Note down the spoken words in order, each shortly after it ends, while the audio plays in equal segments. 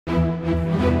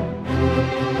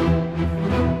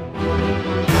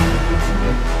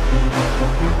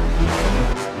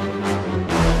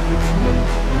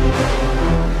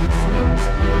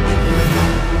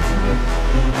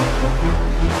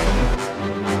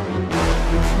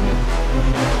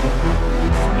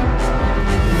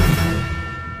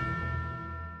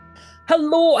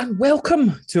Hello and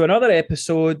welcome to another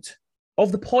episode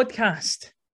of the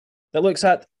podcast that looks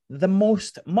at the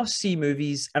most must-see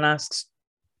movies and asks,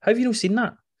 have you not seen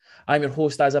that? I'm your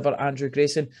host, as ever, Andrew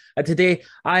Grayson, and today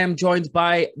I am joined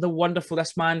by the wonderful,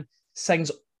 this man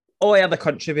sings all over the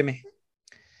country with me.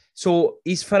 So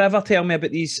he's forever telling me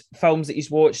about these films that he's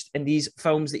watched and these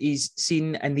films that he's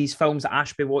seen and these films that I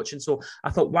should be watching. So I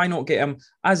thought, why not get him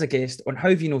as a guest on How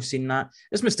Have You Not Seen That?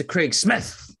 It's Mr. Craig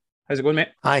Smith. How's it going, mate?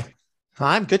 Hi.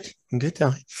 I'm good. I'm good.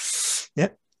 Yeah.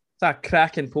 Is that a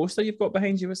cracking poster you've got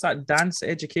behind you? What's that? Dance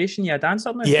education? Yeah,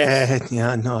 dancer now? Yeah.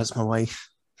 No, it's my wife.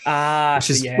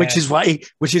 Which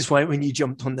is why when you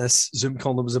jumped on this Zoom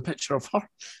call, there was a picture of her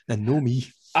and no me.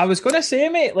 I was going to say,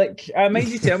 mate, like, I mind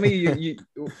you tell me, you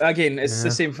again, it's the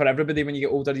same for everybody. When you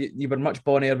get older, you were much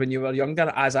bonnier when you were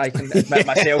younger, as I can admit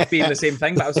myself being the same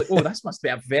thing. But I was like, oh, this must be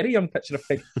a very young picture of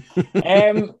Craig.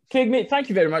 Craig, mate, thank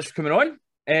you very much for coming on.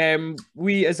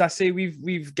 We, as I say, we've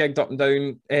gigged up and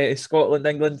down Scotland,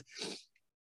 England.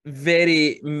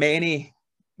 Very many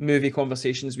movie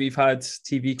conversations we've had,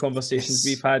 TV conversations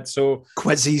we've had. So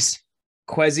quizzes,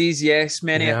 yes,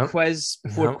 many a quiz.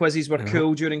 Before quizzes were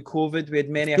cool during COVID, we had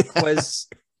many a quiz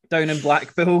down in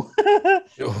Blackpool.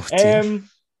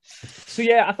 So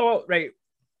yeah, I thought, right,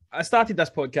 I started this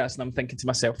podcast and I'm thinking to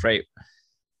myself, right,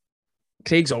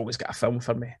 Craig's always got a film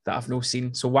for me that I've not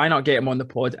seen, so why not get him on the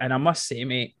pod? And I must say,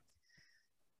 mate,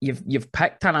 you've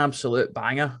picked an absolute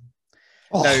banger.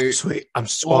 Oh, now, sweet! I'm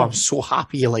so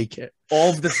happy you like it.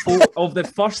 Of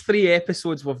the first 3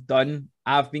 episodes we've done,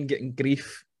 I've been getting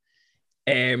grief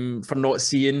for not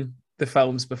seeing the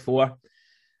films before.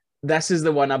 This is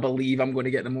the one I believe I'm going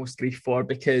to get the most grief for,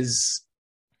 because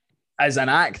as an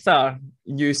actor,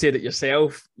 you said it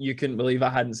yourself, you couldn't believe I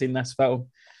hadn't seen this film.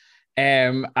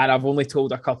 And I've only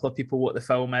told a couple of people what the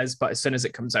film is, but as soon as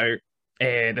it comes out,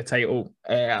 the title,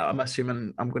 I'm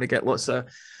assuming I'm going to get lots of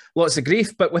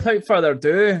grief. But without further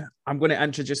ado, I'm going to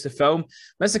introduce the film.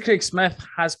 Mr. Craig Smith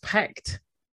has picked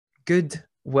Good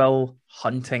Will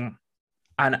Hunting,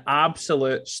 an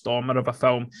absolute stormer of a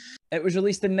film. It was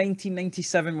released in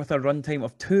 1997 with a runtime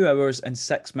of 2 hours and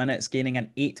 6 minutes, gaining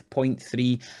an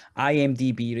 8.3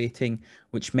 IMDb rating,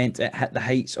 which meant it hit the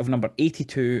heights of number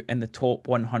 82 in the top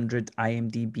 100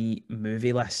 IMDb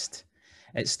movie list.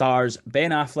 It stars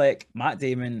Ben Affleck, Matt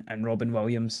Damon, and Robin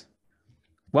Williams.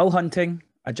 Will Hunting,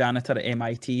 a janitor at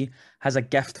MIT, has a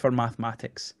gift for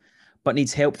mathematics, but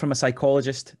needs help from a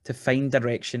psychologist to find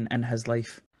direction in his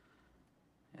life.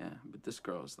 Yeah, but this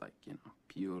girl's like,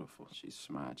 beautiful. She's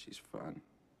smart, she's fun.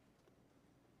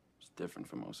 It's different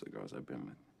from most of the girls I've been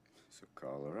with. So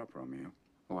call her up, Romeo.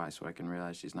 Why? So I can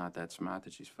realize she's not that smart,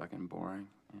 that she's fucking boring?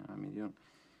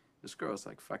 This girl's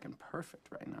like fucking perfect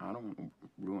right now. I don't want to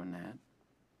ruin that.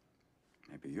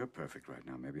 Maybe you're perfect right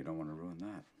now. Maybe you don't want to ruin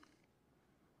that.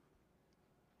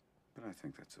 But I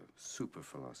think that's a super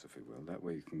philosophy, Will. That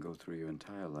way you can go through your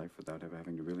entire life without ever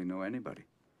having to really know anybody.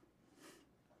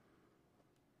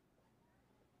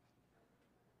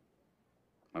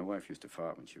 My wife used to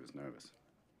fart when she was nervous.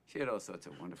 She had all sorts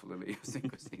of wonderful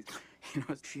idiosyncrasies.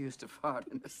 She used to fart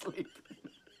in her sleep.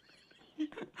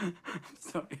 I'm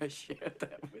sorry I shared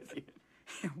that with you.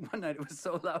 One night it was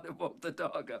so loud it woke the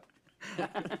dog up.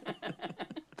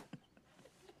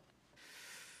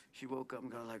 She woke up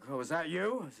and got like, oh, was that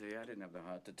you? I said, yeah, I didn't have the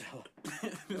heart to tell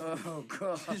her. Oh,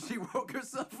 God. She woke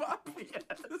herself up.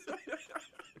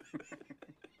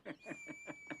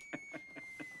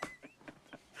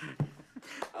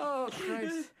 Oh,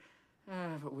 Christ.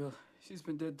 But Will, she's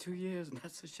been dead 2 years, and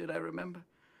that's the shit I remember.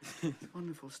 It's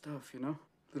wonderful stuff,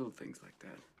 Little things like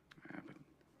that. Yeah, but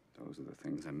those are the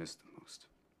things I miss the most.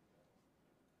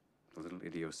 The little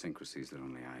idiosyncrasies that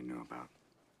only I knew about.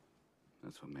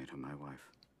 That's what made her my wife.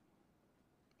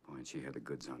 Oh, and she had the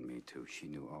goods on me, too. She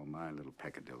knew all my little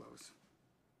peccadillos.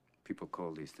 People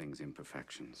call these things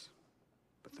imperfections,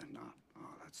 but they're not.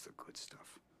 Oh, that's the good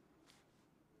stuff.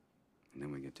 And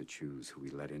then we get to choose who we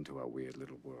let into our weird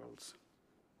little worlds.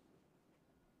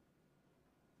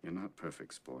 You're not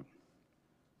perfect, sport.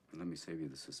 And let me save you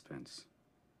the suspense.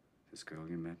 This girl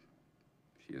you met,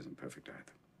 she isn't perfect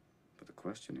either. But the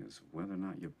question is whether or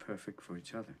not you're perfect for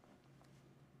each other.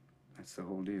 That's the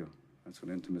whole deal. That's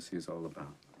what intimacy is all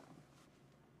about.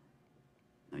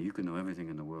 Now, you can know everything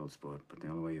in the world, sport, but the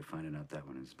only way you're finding out that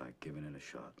one is by giving it a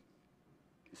shot.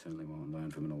 You certainly won't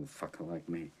learn from an old fucker like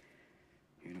me.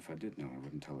 Even if I did know, I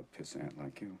wouldn't tell a pissant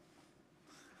like you.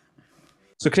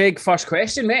 So, Craig, first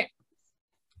question, mate.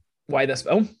 Why this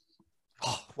film?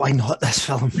 Oh, why not? This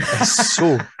film is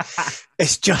so,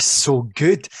 it's just so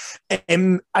good.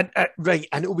 Right,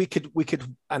 I know we could,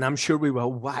 and I'm sure we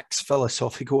will wax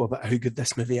philosophical about how good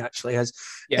this movie actually is.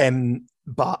 Yeah.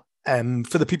 But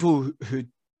for the people who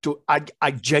don't,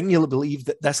 I genuinely believe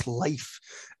that this life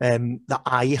that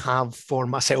I have for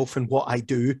myself and what I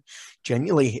do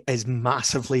genuinely is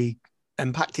massively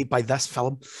impacted by this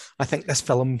film. I think this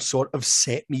film sort of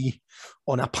set me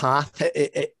on a path.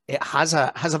 It has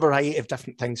a variety of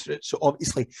different things for it. So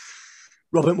obviously,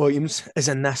 Robin Williams is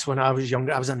in this. When I was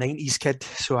younger, I was a 90s kid,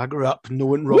 so I grew up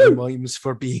knowing Robin Williams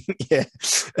for being you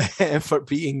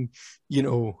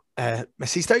know,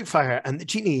 Mrs. Doubtfire and the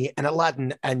Genie and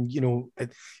Aladdin, and you know,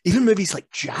 even movies like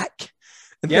Jack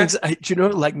and things. Do you know,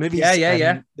 like movies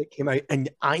that came out, and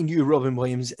I knew Robin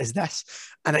Williams as this,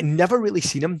 and I never really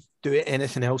seen him do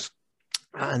anything else.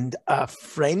 And a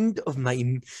friend of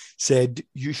mine said,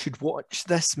 you should watch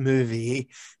this movie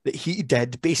that he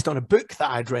did based on a book that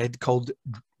I'd read called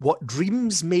What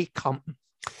Dreams May Come,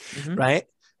 right?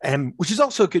 Which is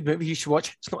also a good movie. You should watch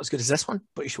it. It's not as good as this one,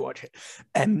 but you should watch it.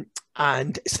 And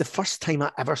it's the first time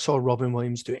I ever saw Robin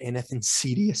Williams do anything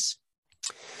serious.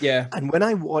 Yeah. And when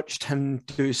I watched him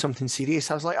do something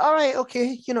serious, I was like, all right,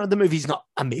 okay, you know, the movie's not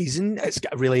amazing. It's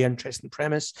got a really interesting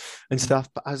premise and stuff,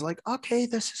 but I was like, okay,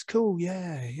 this is cool.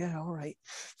 Yeah, all right,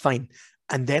 fine.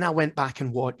 And then I went back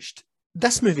and watched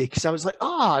this movie because I was like,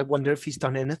 I wonder if he's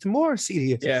done anything more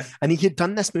serious. Yeah. And he had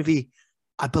done this movie.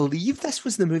 I believe this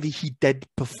was the movie he did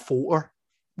before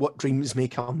What Dreams May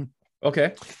Come.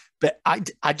 Okay. But I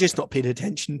just not paid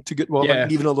attention to Good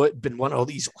Woman, even although it'd been one of all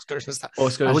these Oscars and stuff. I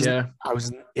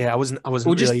wasn't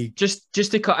really. Just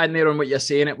to cut in there on what you're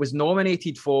saying, it was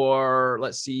nominated for,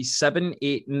 let's see, 7,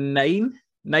 8, 9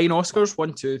 Oscars.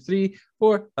 1, 2, 3,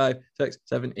 4, 5, 6,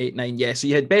 7, 8, 9. Yeah. So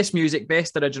you had Best Music,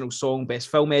 Best Original Song, Best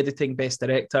Film Editing, Best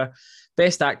Director,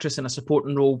 Best Actress in a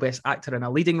Supporting Role, Best Actor in a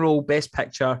Leading Role, Best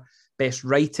Picture, Best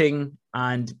Writing,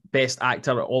 and Best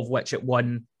Actor, of which it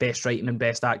won Best Writing and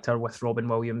Best Actor with Robin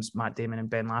Williams, Matt Damon, and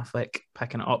Ben Affleck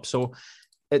picking it up. So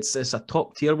it's a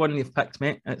top tier one you've picked,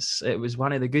 mate. It was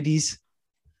one of the goodies.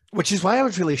 Which is why I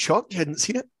was really shocked you hadn't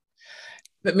seen it.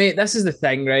 But mate, this is the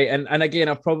thing, right? And again,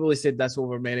 I've probably said this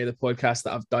over many of the podcasts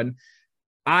that I've done.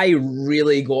 I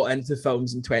really got into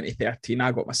films in 2013.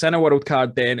 I got my Cineworld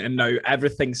card then, and now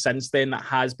everything since then that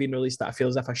has been released that I feel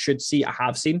as if I should see, I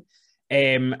have seen.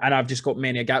 And I've just got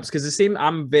many gaps because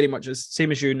I'm very much the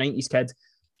same as you, 90s kid.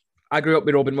 I grew up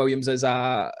with Robin Williams as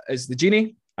the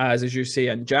Genie, as you say,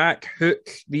 and Jack, Hook,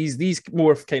 these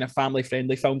more kind of family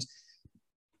friendly films.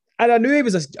 And I knew he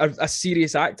was a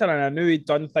serious actor, and I knew he'd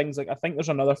done things like, I think there's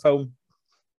another film,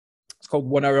 it's called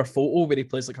 1 Hour Photo, where he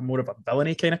plays like a more of a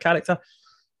villainy kind of character.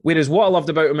 Whereas what I loved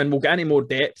about him, and we'll get into more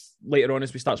depth later on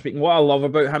as we start speaking, what I love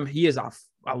about him, he is a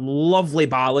lovely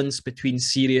balance between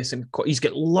serious and he's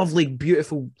got lovely,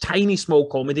 beautiful, tiny, small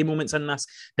comedy moments in this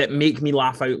that make me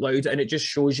laugh out loud. And it just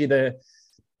shows you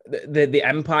the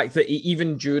impact that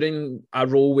even during a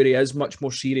role where he is much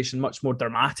more serious and much more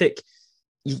dramatic,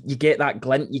 you get that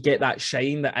glint, you get that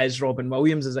shine that is Robin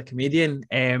Williams as a comedian.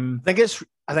 I think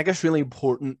it's really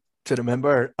important to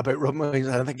remember about Robin Williams.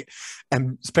 I think,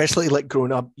 especially like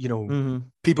growing up, you know,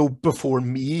 people before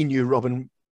me knew Robin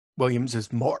Williams as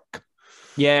Mork.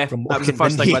 Yeah, that was the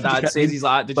first thing my dad says. He's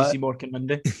like, did you see Mork and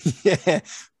Mindy? Yeah,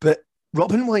 but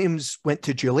Robin Williams went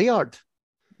to Juilliard.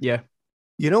 Yeah.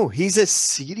 You know, he's a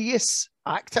serious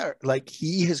actor. Like,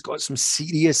 he has got some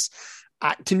serious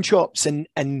acting chops, and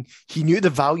he knew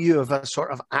the value of a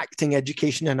sort of acting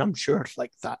education, and I'm sure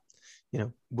like that, you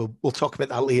know, we'll talk about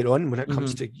that later on when it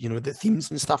comes to, you know, the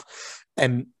themes and stuff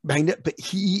behind it. But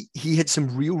he had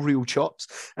some real chops.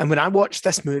 And when I watched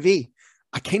this movie,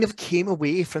 I kind of came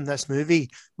away from this movie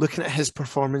looking at his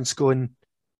performance going,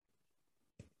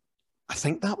 I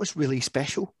think that was really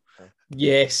special.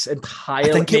 Yes,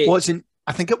 entirely. I think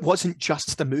it wasn't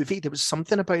just the movie. There was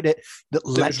something about it that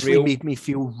literally made me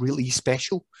feel really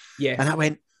special. Yeah. And I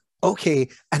went, okay.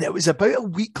 And it was about a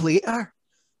week later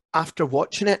after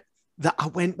watching it that I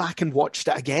went back and watched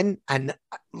it again. And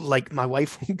like my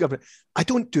wife, I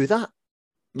don't do that.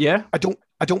 Yeah.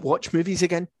 I don't watch movies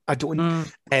again. I don't.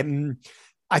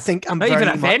 I think I'm not very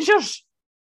even Avengers.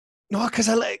 No, because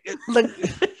I like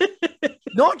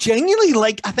not genuinely.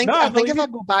 Like I think if I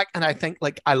go back and I think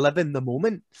like I live in the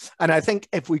moment, and I think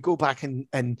if we go back and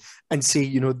say,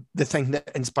 you know, the thing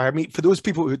that inspired me. For those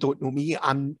people who don't know me,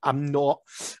 I'm not.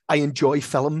 I enjoy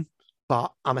film,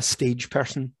 but I'm a stage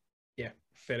person.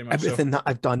 Very much everything that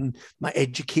I've done, my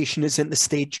education is in the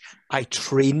stage. I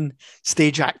train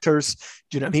stage actors.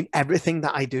 Do you know what I mean? Everything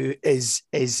that I do is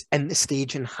in the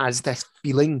stage and has this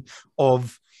feeling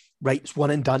of, right, it's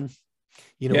one and done.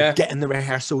 You know, get in the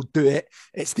rehearsal, do it.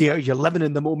 It's there. You're living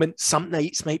in the moment. Some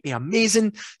nights might be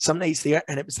amazing. Some nights there.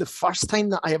 And it was the first time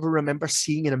that I ever remember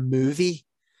seeing in a movie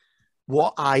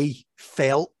what I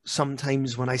felt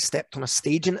sometimes when I stepped on a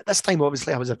stage. And at this time,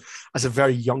 obviously, I was a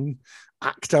very young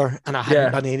actor and I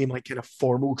hadn't done any like kind of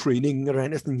formal training or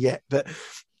anything yet. But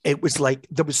it was like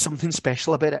there was something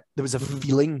special about it. There was a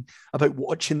feeling about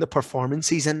watching the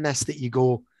performances in this that you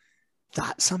go,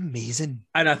 that's amazing.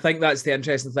 And I think that's the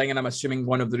interesting thing. And I'm assuming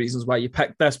one of the reasons why you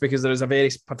picked this, because there is a very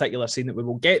particular scene that we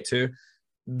will get to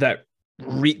that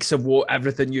reeks of what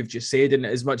everything you've just said. And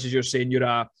as much as you're saying you're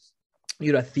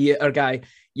a theatre guy,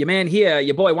 your man here,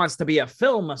 your boy wants to be a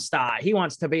film star. He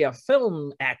wants to be a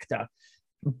film actor.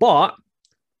 But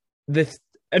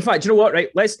in fact, you know what? Right,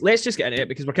 let's just get into it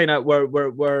because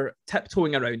we're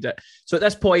tiptoeing around it. So at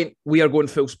this point, we are going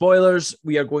full spoilers.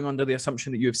 We are going under the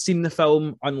assumption that you have seen the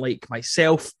film, unlike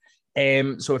myself.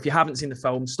 So if you haven't seen the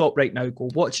film, stop right now, go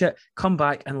watch it, come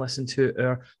back and listen to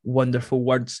our wonderful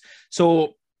words.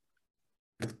 So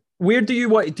where do you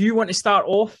want to start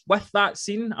off with that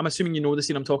scene? I'm assuming you know the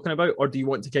scene I'm talking about, or do you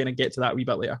want to kind of get to that a wee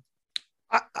bit later?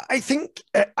 I think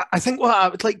what I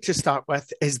would like to start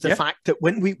with is the fact that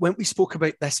when we spoke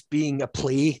about this being a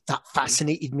play, that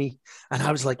fascinated me, and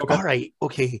I was like, all right,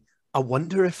 okay, I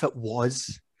wonder if it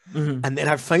was, and then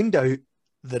I found out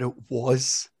that it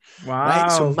was. Wow!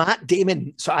 Right? So Matt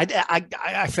Damon. So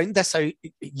I found this out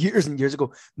years and years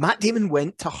ago. Matt Damon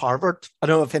went to Harvard. I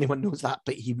don't know if anyone knows that,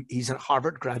 but he's a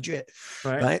Harvard graduate,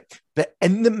 right? But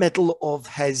in the middle of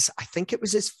his, I think it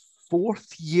was his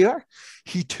 4th year,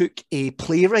 he took a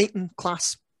playwriting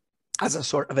class as a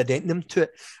sort of addendum to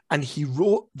it. And he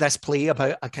wrote this play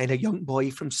about a kind of young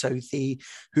boy from Southie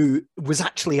who was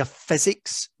actually a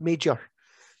physics major.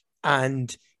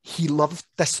 And he loved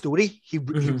this story. He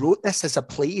wrote this as a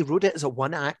play. He wrote it as a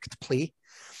 1-act play.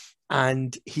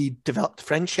 And he developed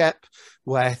friendship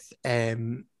with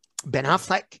Ben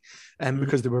Affleck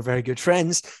because they were very good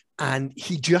friends. And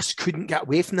he just couldn't get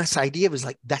away from this idea. It was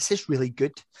like, this is really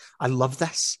good. I love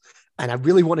this. And I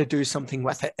really want to do something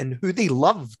with it. And who they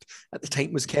loved at the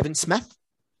time was Kevin Smith.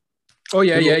 Oh,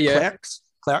 yeah.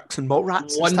 Clerks and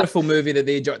Mallrats. Wonderful movie that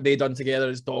they done together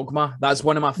is Dogma. That's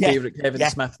one of my favorite Kevin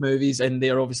Smith movies, and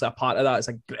they're obviously a part of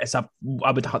that.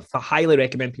 I would highly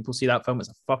recommend people see that film. It's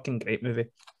a fucking great movie.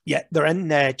 Yeah, they're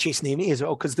in Chasing Amy as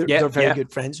well because they're very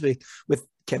good friends with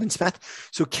Kevin Smith.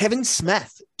 So Kevin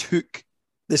Smith took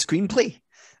the screenplay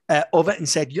of it and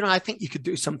said, I think you could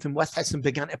do something with this, and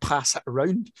began to pass it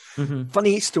around.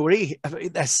 Funny story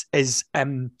about this is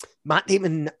Matt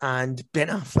Damon and Ben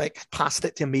Affleck passed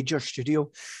it to a major studio,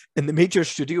 and the major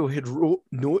studio had wrote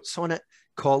notes on it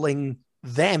calling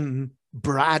them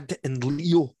Brad and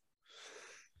Leo,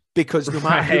 because no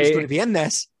matter who was going to be in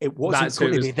this, it wasn't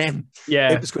going to be them.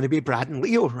 Yeah, it was going to be Brad and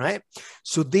Leo, right?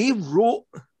 So they wrote,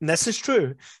 and this is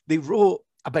true, they wrote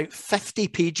about 50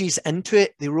 pages into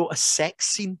it, they wrote a sex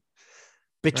scene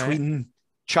between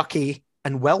Chucky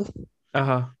and Will.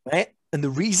 Right? And the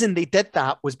reason they did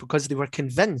that was because they were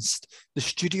convinced the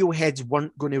studio heads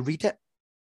weren't going to read it.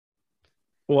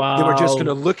 Wow. They were just going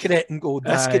to look at it and go,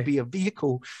 this could be a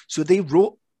vehicle. So they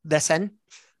wrote this in,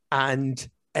 and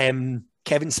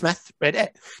Kevin Smith read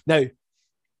it. Now,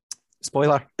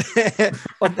 spoiler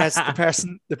on this,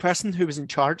 the person who was in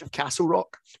charge of Castle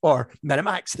Rock or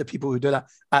Minimax, the people who do that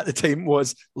at the time,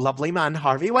 was lovely man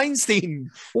Harvey Weinstein.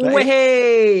 Right?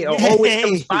 Hey, it always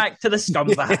comes back to the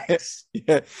scumbags.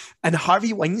 And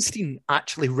Harvey Weinstein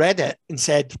actually read it and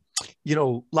said,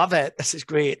 love it, this is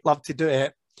great, love to do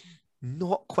it.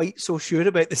 Not quite so sure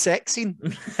about the sex scene.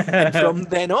 And from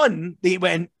then on, they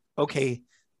went, okay,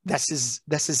 this is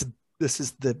the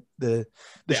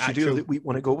studio that we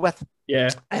want to go with. Yeah.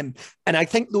 And I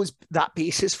think that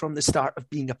basis from the start of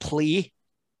being a play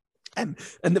and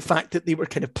the fact that they were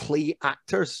kind of play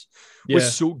actors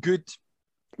was so good,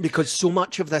 because so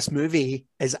much of this movie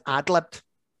is ad-libbed.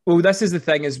 Well, this is the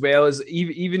thing as well, is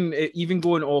even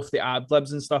going off the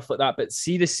ad-libs and stuff like that, but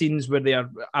see the scenes where they are,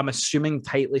 I'm assuming,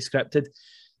 tightly scripted.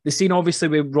 The scene, obviously,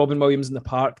 with Robin Williams in the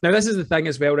park. Now, this is the thing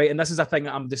as well, right? And this is a thing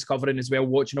that I'm discovering as well,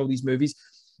 watching all these movies.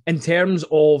 In terms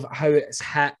of how it's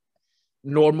hit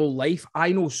normal life,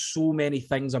 I know so many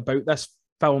things about this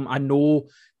film. I know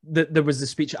that there was the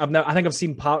speech. I think I've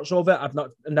seen parts of it. I've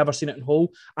never seen it in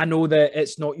whole. I know that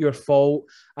it's not your fault.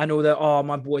 I know that, oh,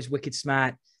 my boy's wicked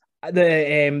smart.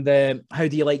 The how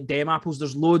do you like them apples?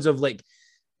 There's loads of like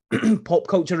pop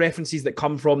culture references that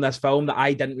come from this film that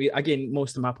I didn't again,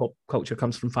 most of my pop culture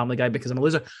comes from Family Guy because I'm a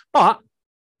loser. But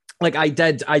like I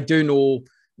do know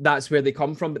that's where they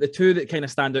come from. But the two that kind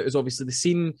of stand out is obviously the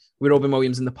scene with Robin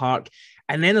Williams in the park.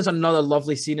 And then there's another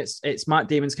lovely scene. It's Matt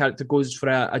Damon's character goes for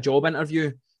a job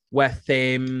interview with,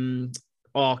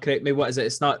 correct me, what is it?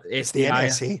 It's not It's the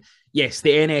NSA. Yes,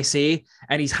 the NSA.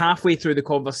 And he's halfway through the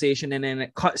conversation and then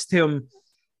it cuts to him.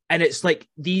 And it's like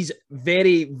these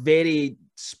very, very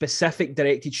specific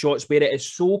directed shots where it is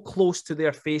so close to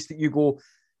their face that you go,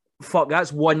 fuck,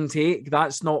 that's one take,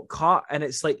 that's not cut. And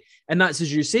it's like, and that's,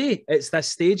 as you say, it's this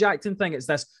stage acting thing. It's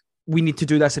this, we need to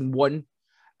do this in one.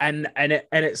 And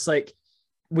it's like,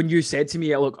 when you said to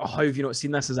me, look, how have you not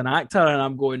seen this as an actor? And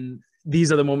I'm going,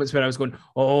 these are the moments where I was going,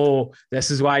 oh, this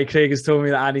is why Craig has told me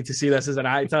that I need to see this as an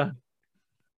actor.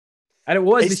 And it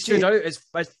was, they stood out. It's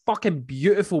fucking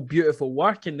beautiful, beautiful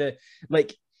work. And the,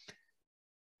 like,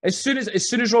 as soon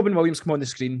as Robin Williams came on the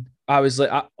screen, I was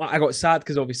like, I got sad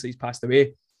because obviously he's passed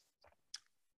away.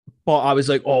 But I was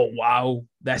like, oh wow,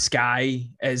 this guy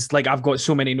is like, I've got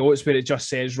so many notes where it just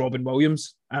says Robin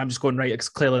Williams, and I'm just going, right, because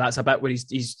clearly that's a bit where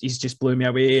he's just blew me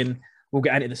away, and we'll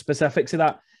get into the specifics of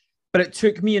that. But it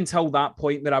took me until that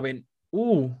point where I went,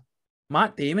 oh,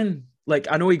 Matt Damon. Like,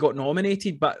 I know he got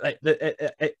nominated, but like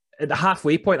at the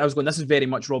halfway point, I was going, this is very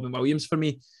much Robin Williams for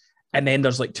me. And then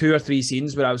there's like 2 or 3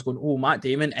 scenes where I was going, oh, Matt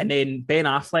Damon. And then Ben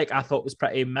Affleck, I thought was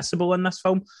pretty missable in this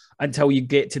film until you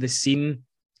get to the scene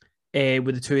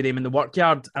with the two of them in the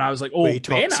workyard. And I was like, oh,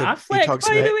 Ben Affleck,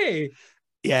 by the way.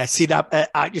 Yeah, see that?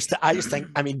 I just think,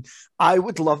 I mean, I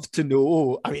would love to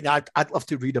know. I mean, I'd love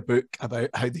to read a book about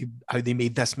how they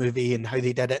made this movie and how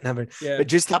they did it and everything. Yeah. But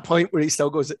just that point where he still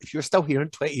goes, if you're still here in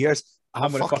 20 years,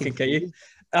 I'm going to fucking kill you.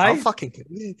 I'll fucking kill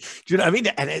you. Do you know what I mean?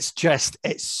 And it's just,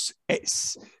 it's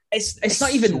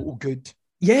not even so good.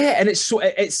 Yeah, and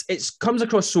it comes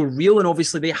across so real, and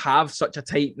obviously they have such a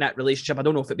tight knit relationship. I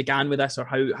don't know if it began with this or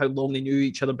how long they knew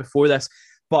each other before this,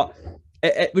 but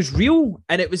it was real,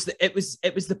 and it was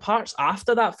the parts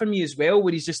after that for me as well,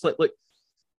 where he's just like, look,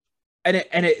 and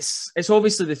it's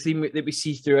obviously the theme that we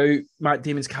see throughout Matt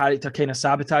Damon's character, kind of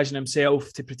sabotaging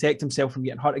himself to protect himself from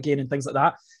getting hurt again and things like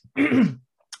that.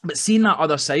 But seeing that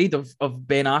other side of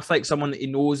Ben Affleck, someone that he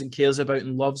knows and cares about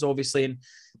and loves, obviously, and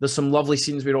there's some lovely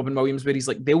scenes with Robin Williams where he's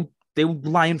like, they'll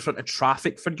lie in front of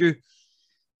traffic for you.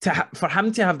 For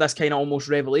him to have this kind of almost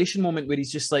revelation moment where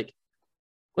he's just like,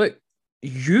 look,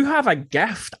 you have a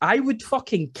gift. I would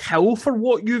fucking kill for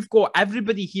what you've got.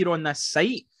 Everybody here on this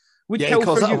site would kill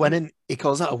for you. He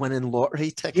calls that a winning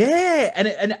lottery ticket. Yeah, and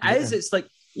it is. It's like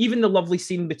even the lovely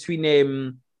scene between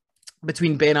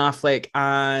Ben Affleck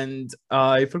and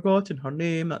I've forgotten her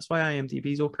name. That's why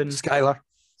IMDb's open. Skylar.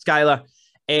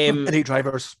 Many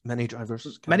drivers.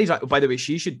 By the way,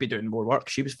 she should be doing more work.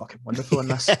 She was fucking wonderful in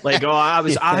this. Like, I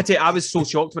was so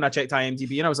shocked when I checked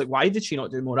IMDb, and I was like, why did she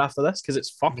not do more after this? Because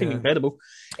it's fucking incredible.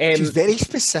 She's very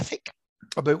specific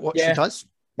about what she does.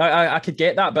 I could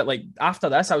get that, but like after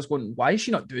this, I was going, why is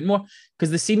she not doing more?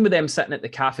 Because the scene with them sitting at the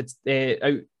cafe,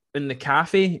 out in the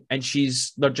cafe, and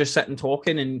they're just sitting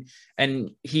talking,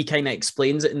 and he kind of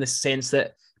explains it in the sense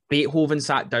that Beethoven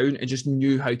sat down and just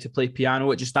knew how to play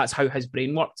piano. That's how his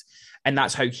brain worked, and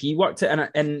that's how he worked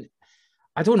it. And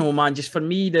I don't know, man. Just for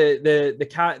me,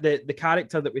 the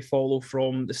character that we follow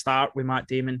from the start with Matt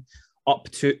Damon up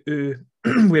to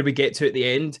where we get to at the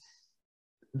end,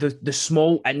 the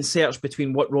small inserts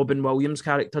between what Robin Williams'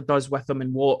 character does with him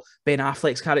and what Ben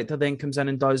Affleck's character then comes in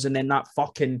and does, and then that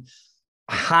fucking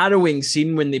harrowing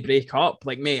scene when they break up.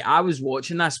 Like, mate, I was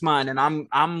watching this, man, and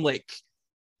I'm like,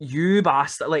 you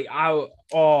bastard. Like,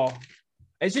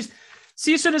 it's just,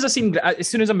 see, as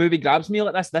soon as a movie grabs me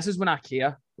like this is when I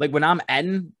care. Like, when I'm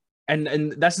in,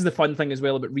 and this is the fun thing as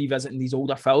well about revisiting these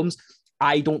older films.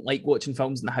 I don't like watching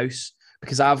films in the house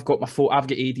because I've got I've got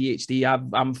ADHD.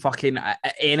 I'm fucking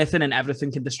anything and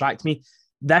everything can distract me.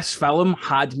 This film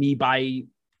had me by,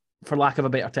 for lack of a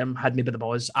better term, had me by the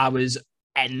balls. I was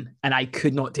in, and I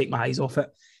could not take my eyes off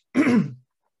it.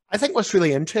 I think what's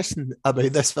really interesting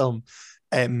about this film,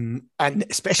 and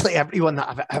especially everyone that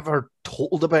I've ever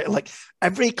told about it, like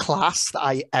every class that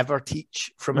I ever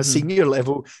teach from a senior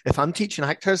level, if I'm teaching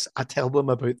actors, I tell them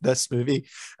about this movie,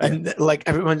 and like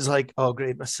everyone's like, "Oh,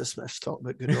 great, Mr. Smith's talking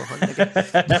about Good Will Hunting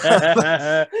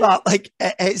again." but like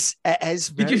it is.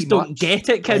 You just don't get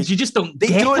it, kids. You just don't.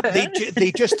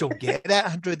 They just don't get it,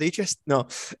 Andrew. They just no.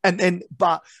 And then,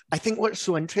 but I think what's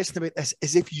so interesting about this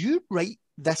is if you write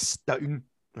this down,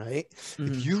 right?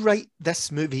 If you write this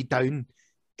movie down,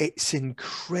 it's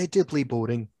incredibly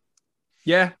boring.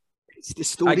 Yeah. It's the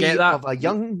story of a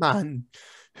young man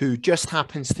who just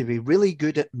happens to be really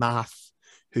good at math,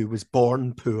 who was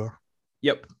born poor.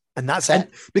 Yep. And that's it,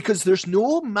 because there's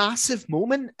no massive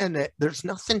moment in it. There's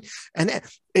nothing in it.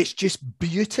 It's just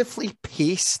beautifully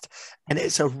paced, and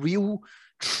it's a real,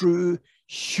 true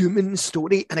human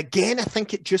story. And again, I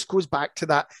think it just goes back to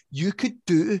that. You could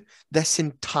do this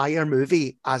entire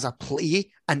movie as a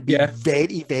play and be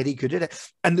very, very good at it.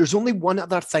 And there's only one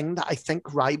other thing that I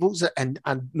think rivals it, and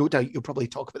no doubt you'll probably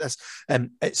talk about this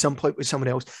at some point with someone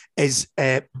else, is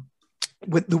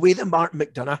with the way that Martin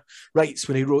McDonagh writes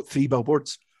when he wrote Three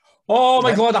Billboards. Oh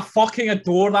my God, I fucking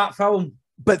adore that film.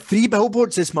 But Three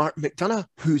Billboards is Martin McDonagh,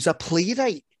 who's a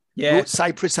playwright. Wrote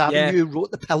Cypress Avenue,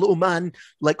 wrote The Pillow Man.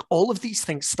 Like, all of these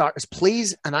things start as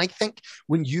plays. And I think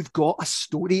when you've got a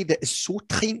story that is so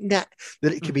tight-knit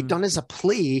that it can be done as a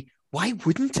play, why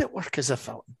wouldn't it work as a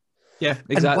film? Yeah,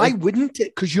 exactly. And why wouldn't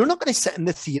it? Because you're not going to sit in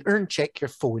the theatre and check your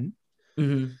phone.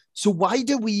 Mm-hmm. So why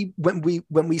do we, when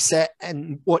we sit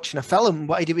and watching a film,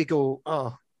 why do we go,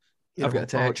 oh, I've got a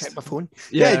text. I'll check my phone.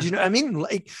 Yeah, do you know what I mean?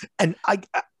 Like, and I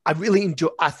really enjoy.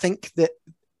 I think that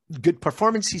good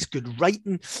performances, good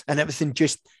writing, and everything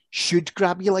just should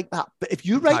grab you like that. But if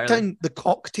you write down the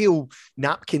cocktail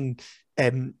napkin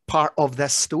part of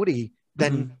this story,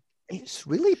 then it's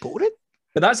really boring.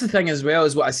 But that's the thing as well,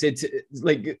 is what I said,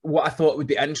 like what I thought would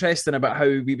be interesting about how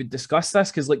we would discuss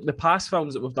this, because like the past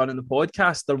films that we've done in the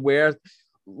podcast, there were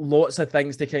lots of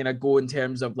things to kind of go in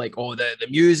terms of like, oh, the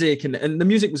music, and the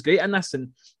music was great in this,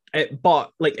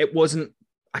 but like it wasn't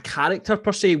a character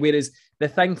per se, whereas the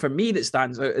thing for me that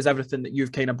stands out is everything that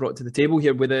you've kind of brought to the table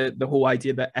here with the whole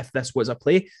idea that if this was a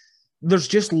play, there's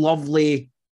just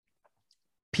lovely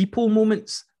people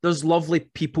moments, there's lovely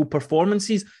people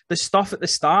performances. The stuff at the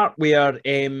start where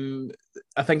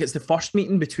I think it's the first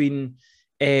meeting between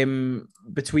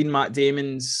Matt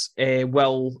Damon's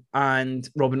Will and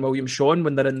Robin Williams-Sean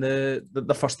when they're in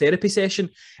the first therapy session,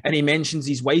 and he mentions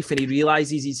his wife and he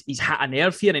realizes he's hit a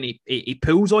nerve here, and he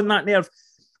pulls on that nerve.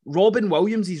 Robin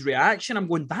Williams' reaction, I'm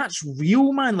going, that's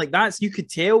real, man. Like, that's, you could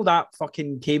tell that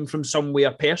fucking came from somewhere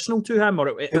personal to him, or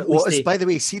it was. By the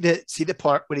way, see the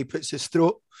part where he puts his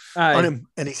throat on him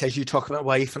and he says, "You talk about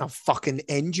wife, and I'll fucking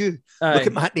end you." Look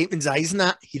at Matt Damon's eyes in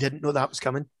that. He didn't know that was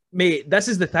coming. Mate, this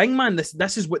is the thing, man. This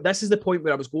is the point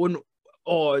where I was going,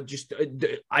 oh, just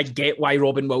I get why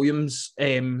Robin Williams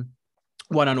won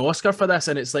an Oscar for this,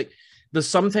 and it's like, there's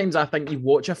sometimes I think you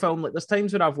watch a film, like there's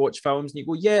times when I've watched films and you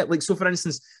go, yeah, like, so for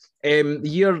instance, the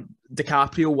year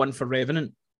DiCaprio won for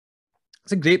Revenant,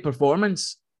 it's a great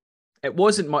performance. It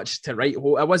wasn't much to write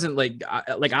home. It wasn't like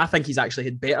I think he's actually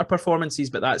had better performances,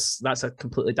 but that's a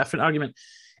completely different argument.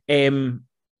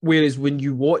 Whereas when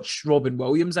you watch Robin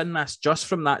Williams in this, just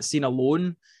from that scene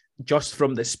alone, just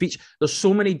from the speech, there's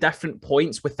so many different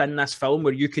points within this film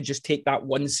where you could just take that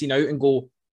one scene out and go,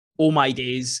 oh my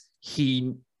days,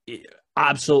 he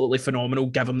absolutely phenomenal,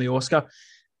 give him the Oscar.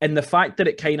 And the fact that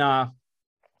it kind of,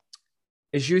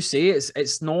 as you say,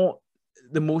 it's not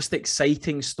the most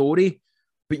exciting story,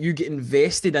 but you get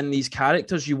invested in these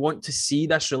characters. You want to see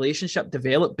this relationship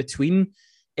develop between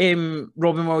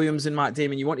Robin Williams and Matt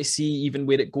Damon. You want to see even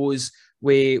where it goes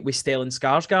with Stellan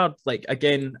Skarsgård. Like,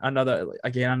 again, I know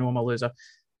I'm a loser.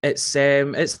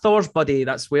 It's Thor's buddy.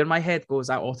 That's where my head goes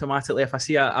at automatically. If I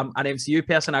see an MCU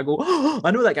person, I go, oh,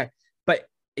 I know that guy. But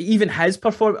even his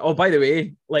performance, oh, by the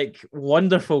way, like,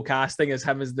 wonderful casting as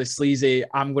him as the sleazy,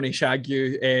 I'm going to shag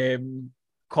you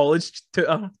college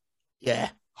tutor. Yeah,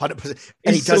 100%.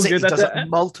 And he does it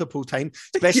multiple times,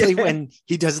 especially when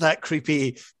he does that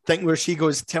creepy thing where she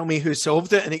goes, "Tell me who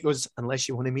solved it," and he goes, "Unless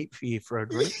you want to meet for a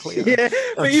drink later." Yeah,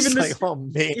 but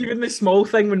even the small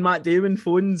thing when Matt Damon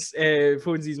phones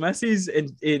his missus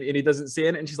and he doesn't say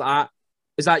it, and she's like,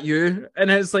 "Is that you?" And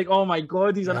it's like, oh my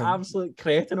God, he's an absolute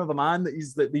cretin of a man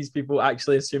that these people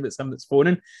actually assume it's him that's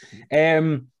phoning.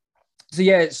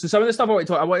 So some of the stuff I want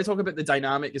to talk about the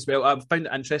dynamic as well. I've found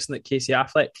it interesting that Casey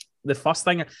Affleck, the first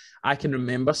thing I can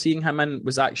remember seeing him in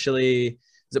was actually,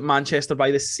 is it Manchester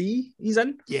by the Sea he's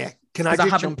in? Yeah. Can I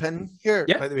just jump in here?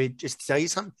 Yeah. By the way, just to tell you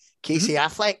something, Casey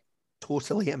Affleck,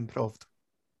 totally improv.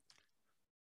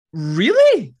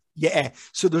 Really? Yeah.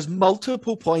 So there's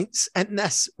multiple points in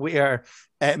this where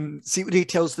see when he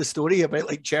tells the story about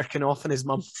like jerking off in his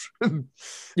mum's room.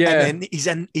 Yeah. And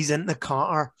then he's in the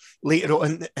car later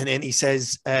on, and then he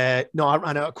says, "No, I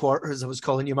ran out of quarters. I was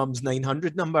calling your mum's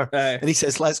 900 number." And he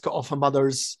says, "Let's get off a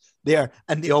mother's there,"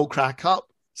 and they all crack up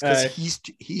because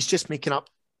he's just making up.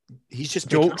 He's just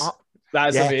jokes. Making up.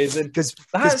 That's amazing. Because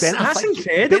that's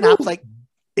incredible. Ben Affleck,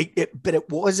 it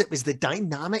was the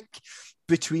dynamic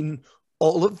between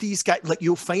all of these guys. Like,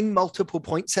 you'll find multiple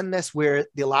points in this where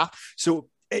they laugh. So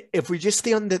if we just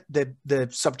stay on the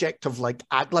subject of like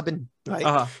ad-libbing,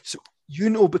 right? So you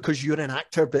know, because you're an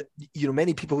actor, but you know,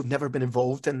 many people have never been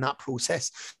involved in that process.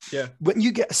 Yeah. When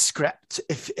you get a script,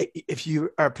 if you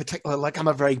are particular, like I'm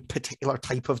a very particular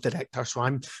type of director, so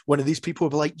I'm one of these people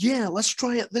who'll be like, yeah, let's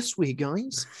try it this way,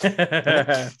 guys.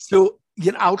 Right? So,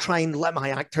 you know, I'll try and let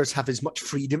my actors have as much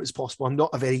freedom as possible. I'm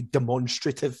not a very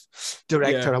demonstrative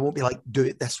director. I won't be like, do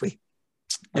it this way.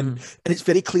 And it's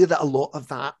very clear that a lot of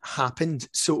that happened.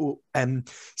 So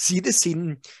see the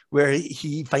scene where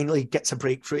he finally gets a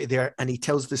breakthrough there and he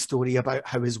tells the story about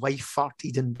how his wife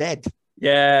farted in bed.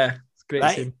 Yeah, it's great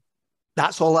scene.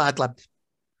 That's all ad-libbed.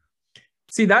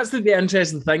 See, that's the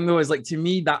interesting thing, though, is like, to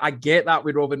me, that I get that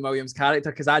with Robin Williams'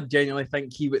 character, because I genuinely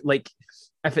think he would, like,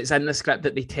 if it's in the script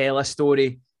that they tell a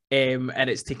story and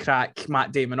it's to crack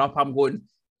Matt Damon up, I'm going,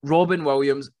 Robin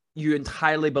Williams, you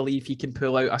entirely believe he can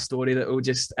pull out a story that will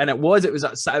just, and it was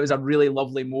a really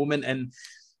lovely moment, and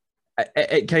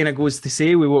it kind of goes to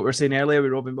say with what we were saying earlier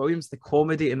with Robin Williams, the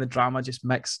comedy and the drama just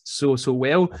mix so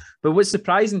well. But what's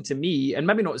surprising to me, and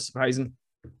maybe not surprising,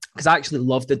 because I actually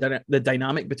loved the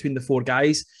dynamic between the four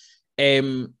guys,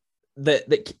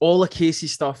 that all of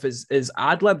Casey's stuff is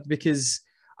ad-libbed, because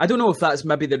I don't know if that's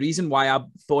maybe the reason why I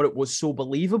thought it was so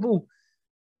believable,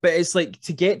 but it's like,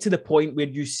 to get to the point where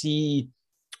you see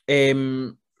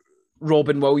Robin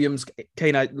Williams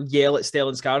kind of yell at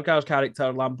Stellan Skarsgård's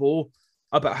character Lambeau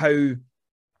about how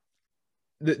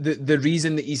the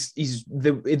reason that he's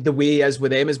the way he is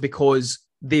with them is because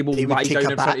they will lie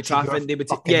down in front of traffic. They would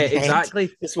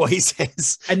exactly. That's what he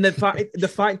says. And the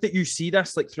fact that you see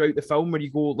this like throughout the film, where you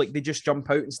go like they just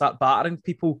jump out and start battering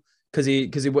people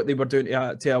because of what they were doing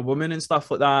to a woman and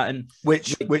stuff like that, and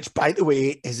which by the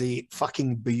way is a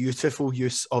fucking beautiful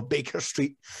use of Baker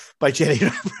Street by Jerry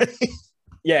Rafferty.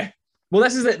 Yeah. Well,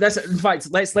 this is it. In fact,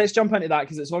 let's jump into that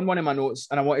because it's on one of my notes,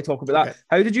 and I want to talk about that.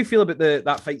 How did you feel about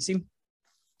that fight scene?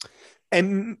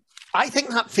 I think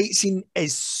that fight scene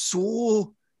is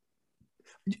so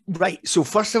right. So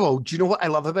first of all, do you know what I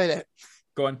love about it?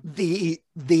 Go on. They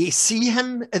see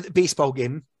him at the baseball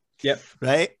game. Yep.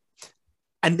 Right.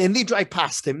 And then they drive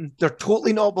past him. They're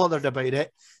totally not bothered about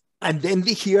it. And then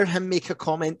they hear him make a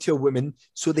comment to a woman.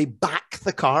 So they back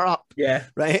the car up. Yeah.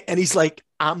 Right. And he's like,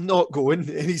 I'm not going.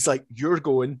 And he's like, you're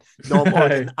going. No,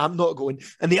 Morgan, I'm not going.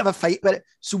 And they have a fight about it.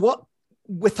 So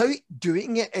without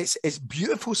doing it, it's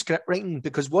beautiful script writing,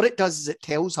 because what it does is it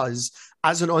tells us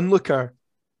as an onlooker,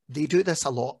 they do this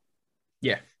a lot.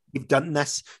 Yeah. We've done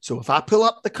this. So if I pull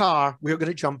up the car, we're going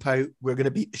to jump out. We're going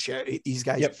to beat the shit out of these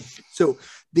guys. Yep. So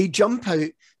they jump out.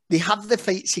 They have the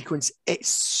fight sequence. It's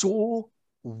so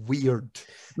weird.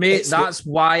 Mate, that's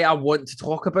why I want to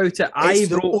talk about it. It's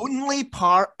the only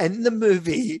part in the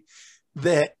movie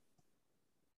that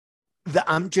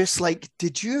I'm just like,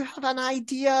 did you have an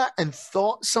idea and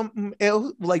thought something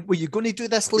else? Like, were you going to do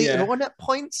this later on at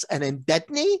points and then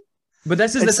didn't he? But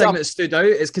this is the thing that stood out,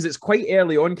 is because it's quite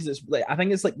early on, because it's like, I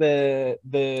think it's like it's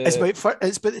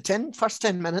about the first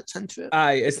 10 minutes into it.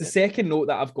 Aye, it's the second note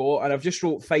that I've got, and I've just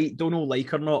wrote fight, don't know,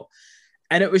 like or not.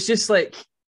 And it was just like,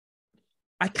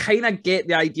 I kind of get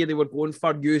the idea they were going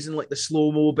for using like the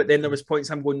slow-mo, but then there was points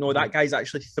I'm going, no, that guy's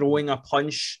actually throwing a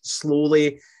punch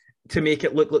slowly to make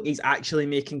it look like he's actually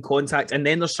making contact. And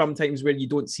then there's sometimes where you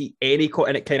don't see any cut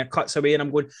and it kind of cuts away, and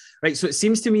I'm going, right, so it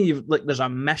seems to me like there's a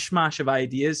mishmash of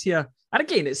ideas here. And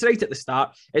again, it's right at the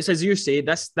start. It's as you say,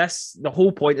 this the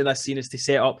whole point of this scene is to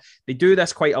set up. They do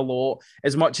this quite a lot.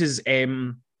 As much as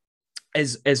Will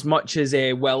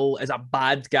is a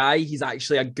bad guy, he's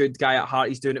actually a good guy at heart.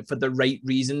 He's doing it for the right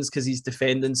reasons because he's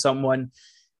defending someone.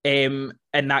 And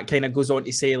that kind of goes on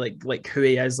to say like who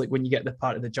he is. Like when you get the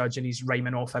part of the judge and he's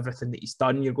rhyming off everything that he's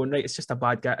done, you're going, right, it's just a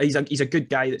bad guy. He's a good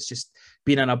guy that's just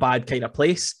been in a bad kind of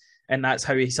place, and that's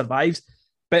how he survives.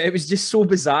 But it was just so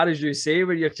bizarre, as you say,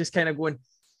 where you're just kind of going,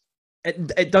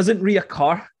 it doesn't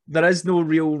reoccur. There is no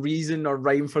real reason or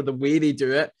rhyme for the way they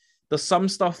do it. There's some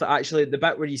stuff that actually, the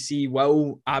bit where you see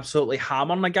Will absolutely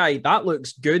hammering a guy, that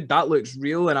looks good, that looks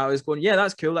real. And I was going, yeah,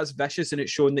 that's cool, that's vicious. And it's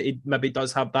showing that he maybe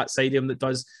does have that side of him that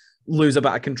does lose a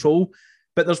bit of control.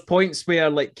 But there's points where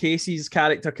like Casey's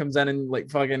character comes in and like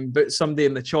fucking boots somebody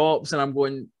in the chops, and I'm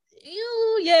going,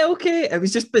 yeah, okay. It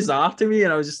was just bizarre to me,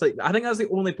 and I was just like, I think that's the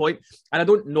only point. And I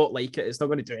don't not like it. It's not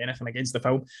going to do anything against the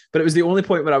film, but it was the only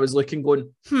point where I was looking, going,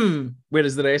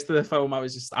 whereas the rest of the film, I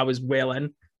was well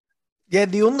in. Yeah,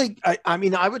 I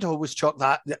mean, I would always chalk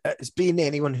that as being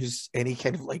anyone who's any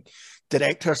kind of like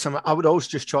director or something. I would always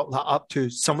just chalk that up to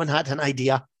someone had an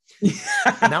idea,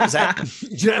 and that was it.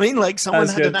 Do you know what I mean? Like someone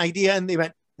had an idea and they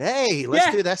went, "Hey,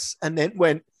 let's do this," and then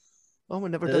went, "Oh, we're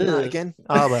never doing that again."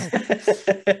 Oh well. Do you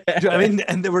know what I mean?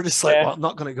 And they were just like, "Well, I'm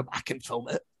not going to go back and film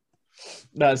it."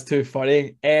 That's too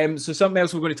funny. So something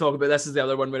else we're going to talk about. This is the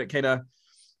other one where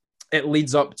it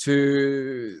leads up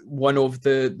to one of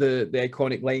the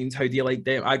iconic lines. How do you like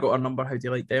them? I got a number. How do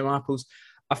you like them apples?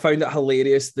 I found it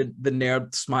hilarious. The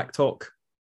nerd smack talk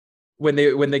when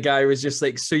the guy was just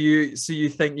like, so you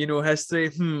think you know history?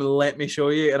 Let me show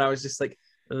you. And I was just like,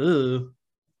 ugh.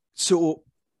 So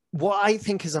what I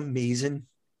think is amazing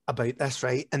about this,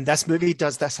 right? And this movie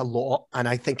does this a lot, and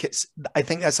I think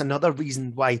that's another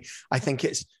reason why I think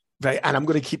it's right. And I'm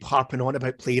going to keep harping on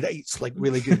about playwrights, like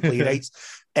really good playwrights.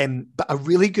 But a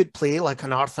really good play, like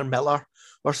an Arthur Miller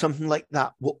or something like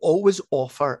that, will always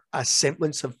offer a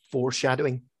semblance of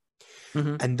foreshadowing.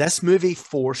 Mm-hmm. And this movie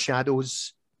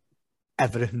foreshadows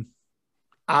everything.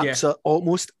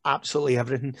 Almost absolutely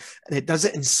everything. And it does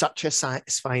it in such a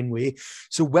satisfying way.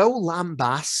 So Will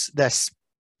lambasts this,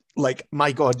 like,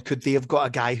 my God, could they have got a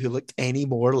guy who looked any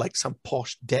more like some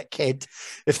posh dickhead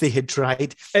if they had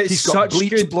tried? He's got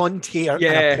bleached blonde hair and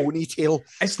a ponytail.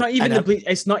 It's not even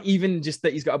it's not even just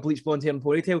that he's got a bleached blonde hair and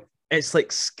ponytail. It's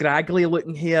like scraggly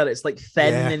looking hair. It's like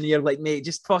thin, and you're like, mate,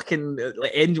 just fucking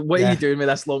what are you doing with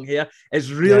this long hair? It's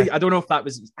really, I don't know if that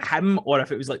was him or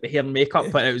if it was like the hair and makeup,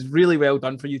 but it was really well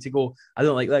done for you to go, I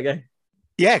don't like that guy.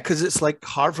 Yeah, because it's like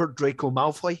Harvard Draco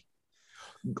Malfoy.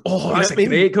 Oh, that's a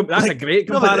great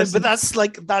comparison. But that's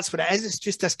what it is. It's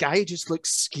just this guy just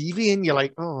looks skeevy, and you're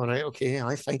like, oh, right, okay,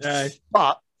 I think.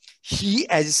 But he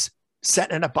is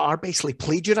sitting in a bar basically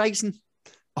plagiarizing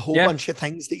a whole bunch of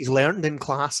things that he's learned in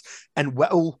class, and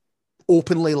Will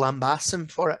openly lambasts him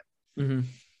for it. Mm-hmm.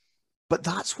 But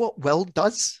that's what Will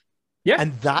does. Yeah.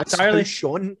 And that's how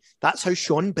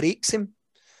Sean breaks him,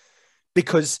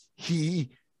 because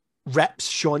he rips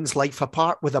Sean's life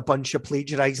apart with a bunch of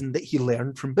plagiarizing that he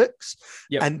learned from books.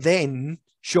 Yep. And then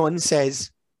Sean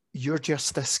says, you're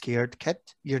just a scared kid.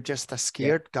 You're just a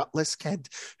scared, gutless kid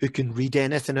who can read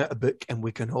anything out of a book, and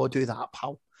we can all do that,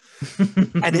 pal.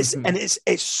 and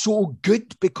it's so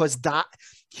good, because that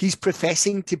he's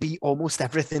professing to be almost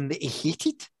everything that he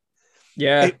hated.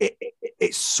 Yeah.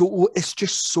 It's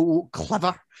just so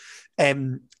clever.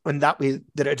 And that way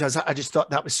that it does it, I just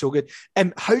thought that was so good.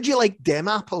 How Do You Like Them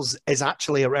Apples is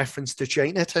actually a reference to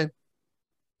Chinatown.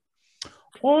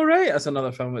 All right, that's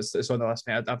another film. It's on the list.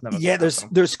 I've never. Yeah,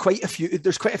 there's quite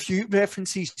a few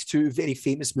references to very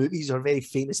famous movies or very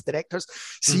famous directors.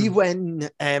 See when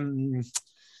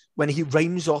he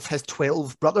rhymes off his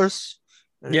 12 brothers.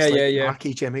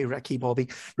 Marky, Jimmy, Ricky, Bobby,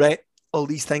 right? All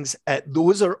these things.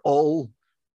 Those are all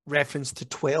reference to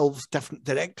 12 different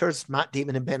directors Matt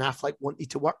Damon and Ben Affleck wanted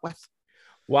to work with.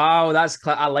 Wow,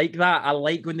 I like that. I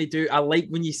like when they do. I like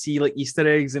when you see like Easter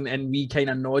eggs and we kind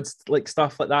of nods like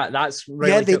stuff like that. That's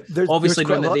really obviously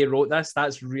knowing that they wrote this.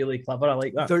 That's really clever. I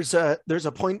like that. There's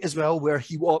a point as well where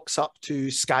he walks up to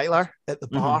Skylar at the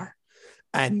bar,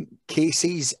 and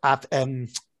Casey's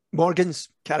Morgan's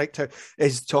character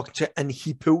is talking to, and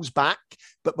he pulls back,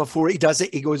 but before he does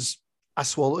it, he goes, "I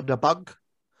swallowed a bug,"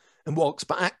 and walks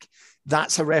back.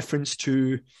 That's a reference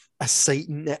to a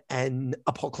sighting in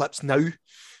Apocalypse Now,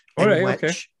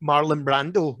 which Marlon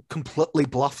Brando completely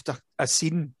bluffed a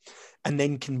scene, and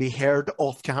then can be heard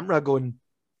off camera going,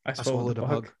 "I swallowed a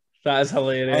bug." That is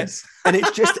hilarious, and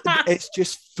it's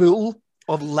just full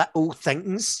of little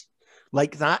things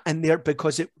like that in there,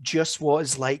 because it just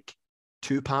was like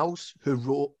two pals who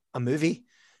wrote a movie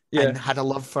and had a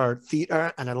love for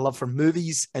theatre and a love for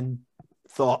movies, and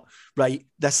thought, right,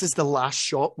 this is the last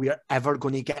shot we're ever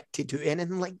going to get to do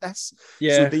anything like this.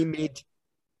 So they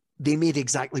made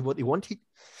exactly what they wanted.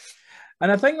 And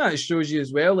I think that shows you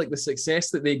as well, like the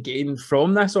success that they gained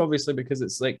from this, obviously, because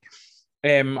it's like,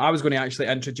 I was going to actually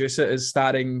introduce it as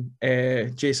starring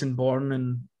Jason Bourne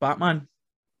and Batman,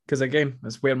 because again,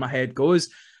 that's where my head goes.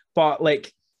 But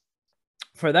like,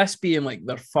 for this being like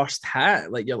their first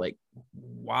hit, like you're like,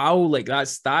 wow, like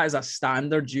that is a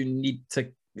standard you need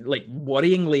to, like,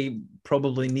 worryingly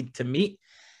probably need to meet.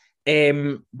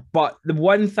 But the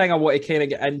one thing I want to kind of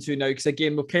get into now, because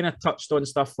again, we've kind of touched on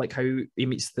stuff like how he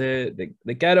meets the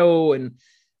girl, and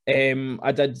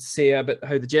I did say about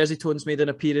how the Jersey Tones made an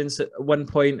appearance at one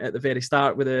point at the very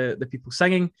start with the people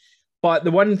singing. But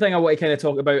the one thing I want to kind of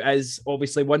talk about is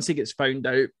obviously once he gets found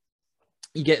out,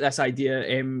 you get this idea.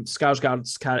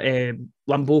 Skarsgård's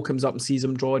Lambeau comes up and sees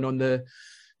him drawing on the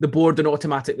board and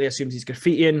automatically assumes he's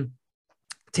graffitiing.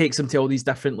 Takes him to all these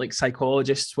different like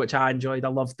psychologists, which I enjoyed. I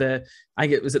loved I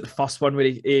think it was at the first one where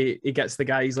he gets the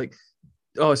guy. He's like,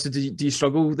 "Oh, so do you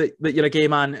struggle that you're a gay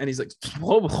man?" And he's like,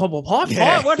 "What?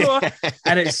 Yeah. What?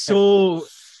 And it's so,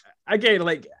 again,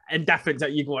 like indifferent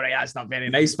that you go, "Right, that's not very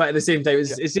nice," but at the same time,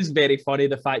 it's just very funny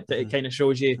the fact that it kind of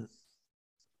shows you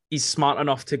he's smart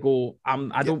enough to go,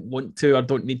 I don't want to or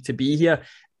don't need to be here,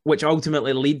 which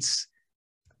ultimately leads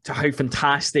to how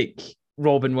fantastic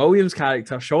Robin Williams'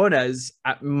 character Sean is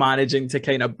at managing to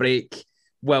kind of break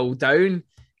Will down.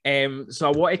 So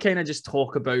I want to kind of just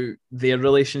talk about their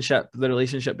relationship, the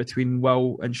relationship between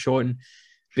Will and Sean,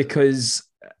 because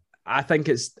I think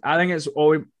it's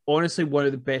honestly one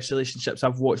of the best relationships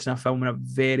I've watched in a film in a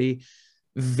very,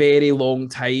 very long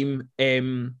time.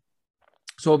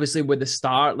 So obviously with the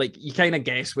start, like you kind of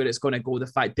guess where it's going to go. The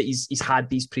fact that he's had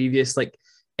these previous like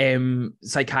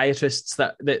psychiatrists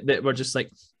that were just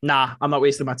like, nah, I'm not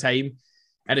wasting my time.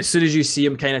 And as soon as you see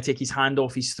him kind of take his hand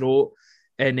off his throat,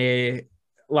 and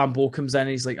Lambeau comes in and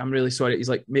he's like, I'm really sorry. He's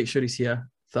like, make sure he's here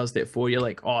Thursday at 4. You're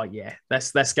like, oh yeah,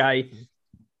 this guy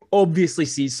obviously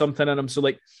sees something in him. So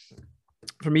like,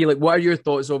 for me, like, what are your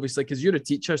thoughts? Obviously, because you're a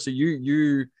teacher, so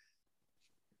you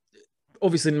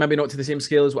obviously maybe not to the same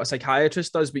scale as what a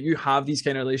psychiatrist does, but you have these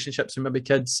kind of relationships with maybe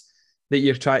kids that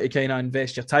you're trying to kind of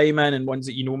invest your time in, and ones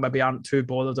that you know maybe aren't too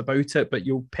bothered about it, but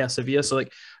you'll persevere. So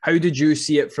like, how did you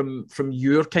see it from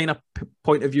your kind of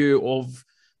point of view of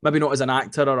maybe not as an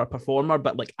actor or a performer,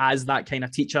 but like as that kind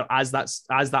of teacher, as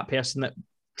that person that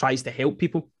tries to help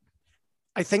people?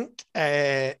 I think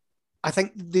they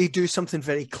do something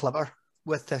very clever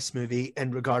with this movie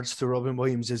in regards to Robin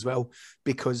Williams as well,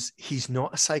 because he's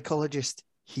not a psychologist,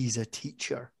 he's a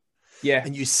teacher. Yeah.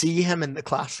 And you see him in the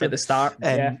classroom at the start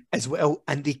as well,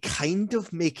 and they kind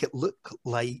of make it look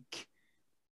like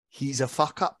he's a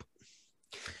fuck up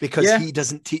because he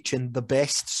doesn't teach in the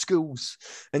best schools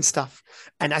and stuff.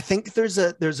 And I think there's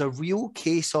a real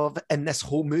case of, in this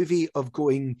whole movie, of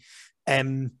going,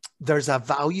 there's a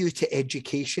value to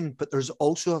education, but there's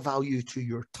also a value to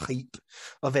your type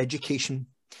of education.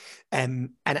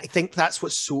 And I think that's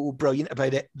what's so brilliant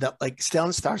about it, that like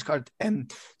Stellan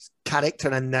Skarsgård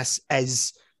character in this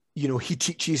is, you know, he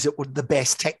teaches at the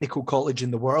best technical college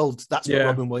in the world. That's what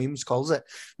Robin Williams calls it,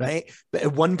 right? But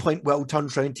at one point, Will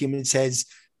turns around to him and says,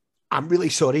 I'm really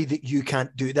sorry that you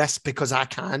can't do this because I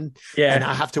can. Yeah. And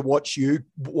I have to watch you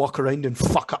walk around and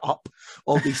fuck it up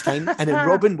all these times. And then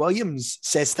Robin Williams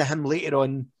says to him later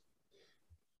on,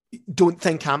 don't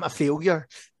think I'm a failure.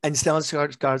 And Stellan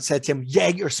Skarsgård said to him, yeah,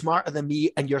 you're smarter than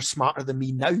me and you're smarter than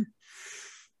me now.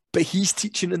 But he's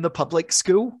teaching in the public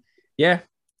school. Yeah.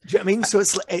 Do you know what I mean? So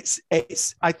it's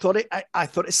I thought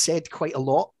it said quite a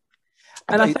lot.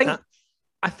 And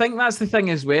I think that's the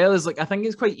thing as well, is like, I think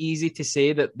it's quite easy to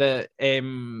say that the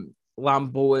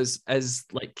Lambeau is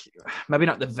like, maybe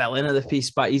not the villain of the piece,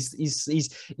 but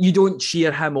he's you don't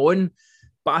cheer him on.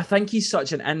 But I think he's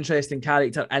such an interesting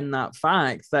character in that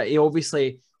fact that he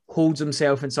obviously holds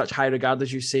himself in such high regard,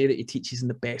 as you say, that he teaches in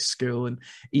the best school, and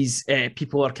he's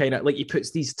people are kind of like, he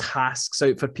puts these tasks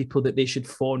out for people that they should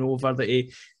fawn over, that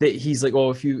he's like,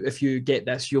 oh, if you get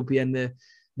this, you'll be in the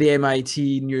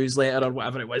MIT newsletter or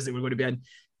whatever it was that we're going to be in.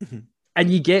 Mm-hmm.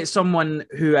 And you get someone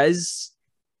who is,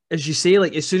 as you say,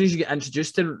 like as soon as you get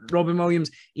introduced to Robin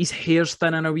Williams, his hair's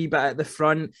thinning a wee bit at the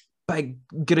front, big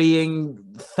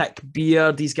greying thick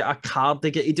beard, he's got a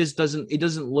cardigan, he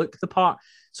doesn't look the part.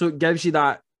 So it gives you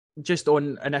that, just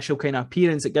on initial kind of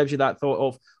appearance, it gives you that thought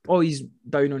of, oh, he's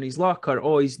down on his luck, or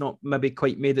oh, he's not maybe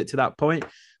quite made it to that point.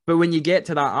 But when you get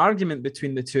to that argument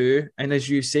between the two, and as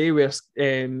you say, where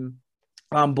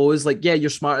Lambeau's like, yeah, you're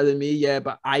smarter than me, yeah,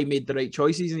 but I made the right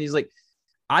choices. And he's like,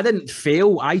 I didn't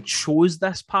fail, I chose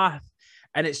this path.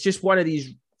 And it's just one of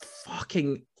these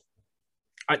fucking,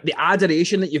 the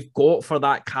adoration that you've got for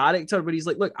that character, where he's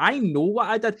like, look, I know what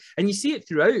I did. And you see it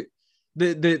throughout.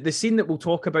 The scene that we'll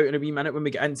talk about in a wee minute when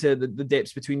we get into the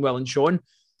depths between Will and Sean,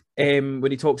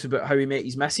 when he talks about how he met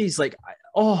his missus, like,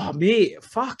 oh mate,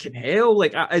 fucking hell,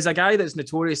 like as a guy that's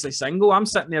notoriously single, I'm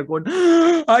sitting there going,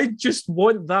 I just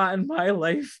want that in my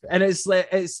life. And it's like,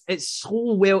 it's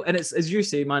so well, and it's, as you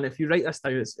say, man, if you write this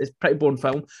down, it's pretty boring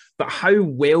film, but how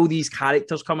well these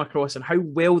characters come across and how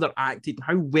well they're acted and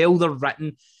how well they're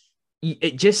written,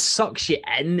 it just sucks you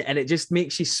in and it just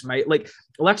makes you smile. Like,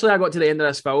 literally, I got to the end of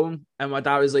this film and my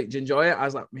dad was like, do you enjoy it? I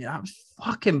was like, man, that was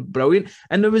fucking brilliant.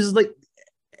 And there was like,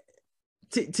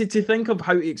 to think of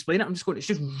how to explain it, I'm just going, it's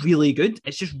just really good.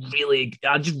 It's just really,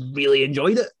 I just really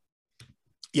enjoyed it.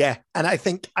 Yeah, and I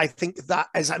think that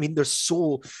is, I mean, there's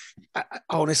so, I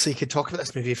honestly could talk about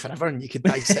this movie forever and you could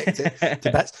dissect it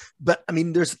to bits, but I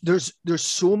mean, there's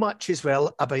so much as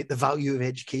well about the value of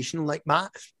education. Like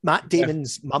Matt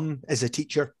Damon's mum is a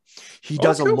teacher. He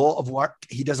does a lot of work.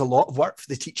 He does a lot of work for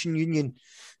the teaching union.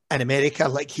 in America,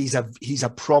 like he's a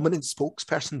prominent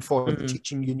spokesperson for the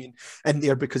teaching union in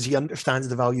there because he understands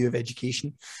the value of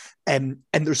education. And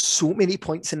there's so many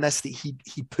points in this that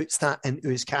he puts that into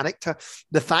his character.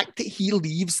 The fact that he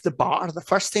leaves the bar, the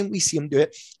first time we see him do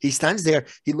it, he stands there,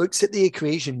 he looks at the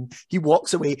equation, he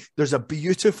walks away. There's a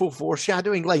beautiful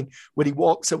foreshadowing line where he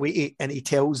walks away and he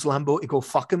tells Lambo to go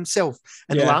fuck himself.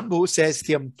 And Lambo says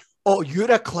to him, "Oh,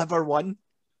 you're a clever one."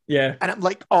 Yeah. And I'm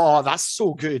like, oh, that's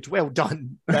so good. Well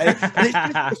done. Right?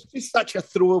 It's just such a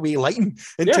throwaway line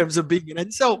in terms of being an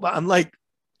insult. But I'm like,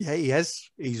 yeah, he is.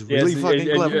 He's really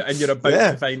fucking clever. And you're about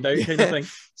to find out kind of thing.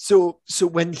 So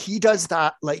when he does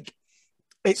that, like,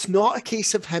 it's not a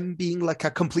case of him being like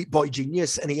a complete boy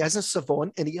genius, and he is a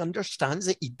savant and he understands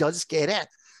it. He does get it.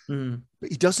 But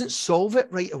he doesn't solve it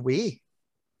right away.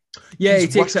 Yeah, he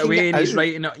takes it away and he's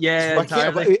writing it. Yeah,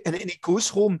 entirely. And he goes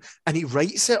home and he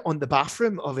writes it on the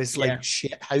bathroom of his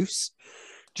shit house.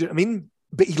 Do you know what I mean?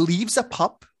 But he leaves a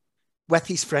pup with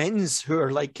his friends who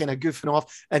are like kind of goofing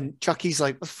off. And Chucky's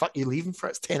like, "What the fuck are you leaving for?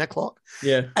 It's 10 o'clock."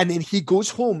 Yeah. And then he goes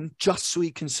home just so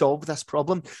he can solve this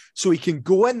problem. So he can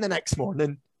go in the next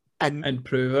morning and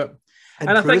prove it. And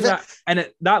I think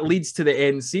that leads to the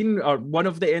end scene, or one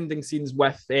of the ending scenes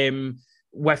with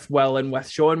Will and with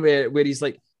Sean, where he's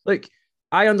like, "Look,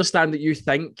 I understand that you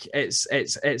think it's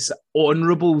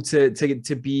honourable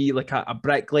to be like a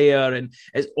bricklayer, and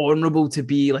it's honourable to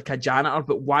be like a janitor,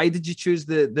 but why did you choose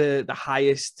the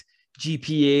highest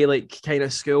GPA like kind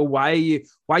of school? Why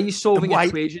are you solving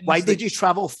equations? Why did you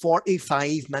travel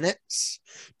 45 minutes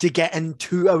to get in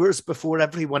 2 hours before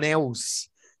everyone else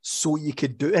so you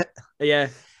could do it?" Yeah,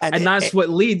 and that's what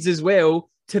leads as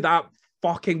well to that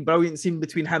fucking brilliant scene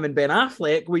between him and Ben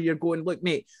Affleck, where you're going, "Look,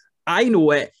 mate, I know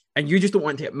it, and you just don't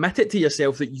want to admit it to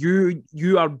yourself that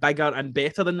you are bigger and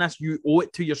better than this. You owe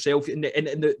it to yourself." In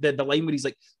the line where he's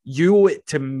like, "You owe it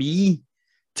to me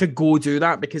to go do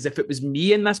that, because if it was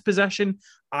me in this position,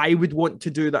 I would want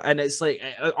to do that." And it's like,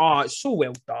 oh, it's so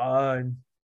well done.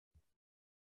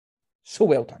 So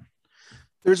well done.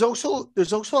 There's also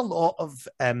a lot of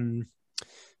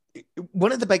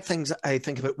one of the big things I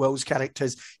think about Will's character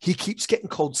is he keeps getting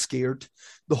called scared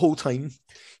the whole time.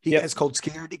 He gets called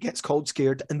scared, he gets called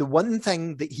scared. And the one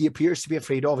thing that he appears to be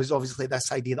afraid of is obviously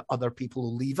this idea that other people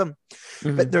will leave him.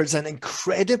 But there's an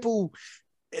incredible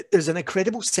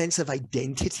sense of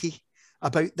identity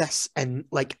about this. And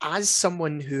like, as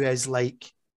someone who is like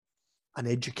an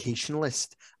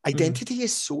educationalist, identity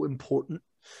is so important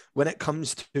when it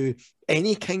comes to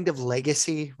any kind of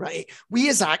legacy, right? We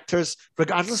as actors,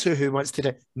 regardless of who wants to do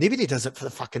it, nobody does it for the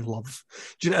fucking love.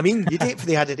 Do you know what I mean? You do it for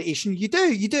the adoration. You do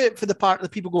it for the part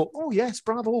that people go, "Oh yes,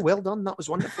 bravo, well done, that was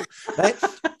wonderful." Right?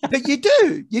 But you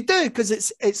do, because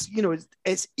it's you know,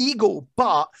 it's ego,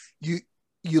 but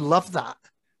you love that,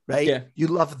 right? Yeah. You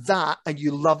love that, and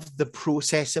you love the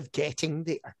process of getting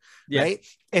there. Yeah. Right?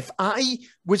 If I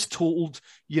was told,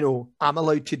 you know, I'm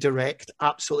allowed to direct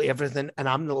absolutely everything and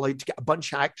I'm allowed to get a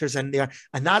bunch of actors in there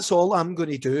and that's all I'm going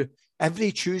to do,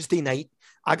 every Tuesday night,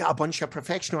 I got a bunch of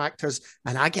professional actors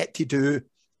and I get to do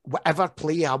whatever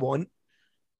play I want,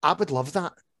 I would love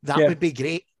that. That would be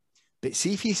great. But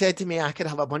see, if you said to me I could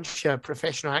have a bunch of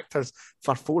professional actors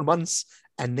for 4 months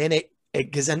and then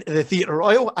it goes into the Theatre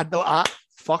Royal, I'd be like,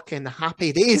 fucking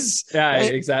happy days. Yeah,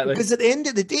 right? Exactly. Because at the end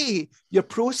of the day, your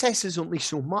process is only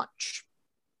so much,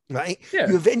 right? Yeah.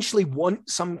 You eventually want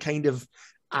some kind of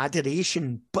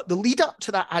adoration, but the lead up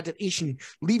to that adoration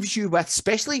leaves you with,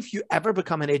 especially if you ever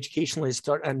become an educationalist,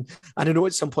 and I know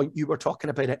at some point you were talking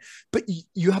about it, but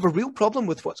you have a real problem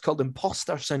with what's called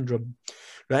imposter syndrome,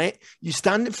 right? You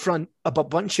stand in front of a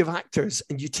bunch of actors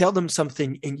and you tell them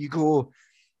something and you go,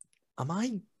 am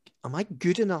I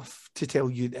good enough to tell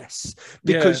you this?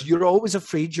 Because you're always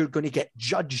afraid you're going to get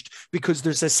judged, because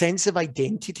there's a sense of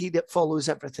identity that follows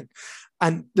everything.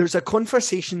 And there's a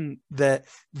conversation that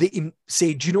they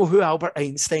say, "Do you know who Albert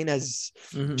Einstein is?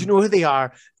 Do you know who they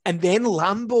are?" And then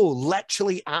Lambo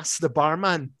literally asks the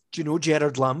barman, "Do you know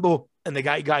Gerard Lambo?" And the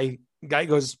guy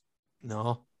goes,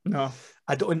 No,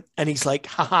 I don't. And he's like,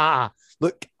 "Ha,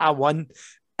 look, I won."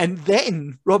 And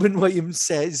then Robin Williams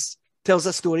tells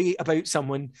a story about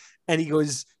someone and he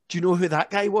goes, "Do you know who that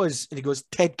guy was?" And he goes,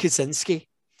 "Ted Kaczynski."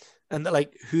 And they're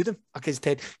like, "Who the fuck is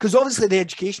Ted?" Because obviously the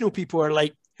educational people are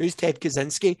like, "Who's Ted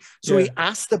Kaczynski?" So he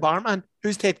asks the barman,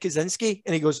 "Who's Ted Kaczynski?"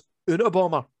 And he goes,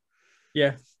 "Unabomber."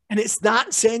 Yeah. And it's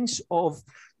that sense of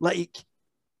like,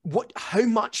 how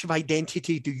much of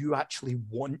identity do you actually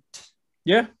want?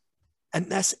 Yeah. And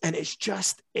it's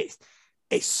just, it's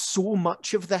so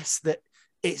much of this that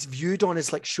it's viewed on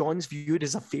as like Sean's viewed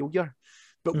as a failure.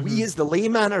 But we as the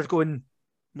layman are going,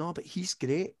 "No, but he's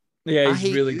great." Yeah,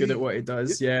 he's really good at what he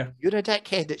does. You're a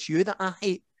dickhead. It's you that I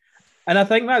hate. And I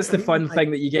think that's the fun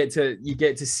thing that you get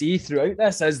to see throughout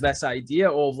this is this idea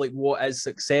of like what is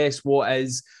success,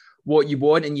 what you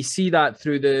want, and you see that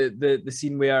through the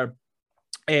scene where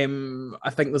I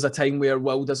think there's a time where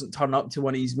Will doesn't turn up to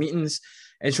one of his meetings,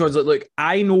 and Sean's like, look,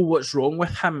 I know what's wrong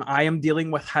with him. I am dealing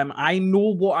with him. I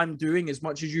know what I'm doing as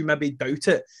much as you maybe doubt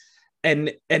it.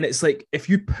 And it's like, if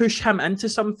you push him into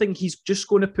something, he's just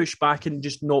going to push back and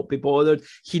just not be bothered.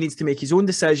 He needs to make his own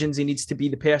decisions. He needs to be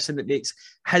the person that makes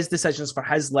his decisions for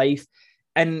his life.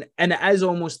 And it is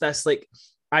almost this like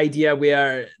idea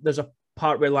where there's a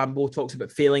part where Lambeau talks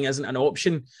about failing isn't an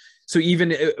option. So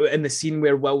even in the scene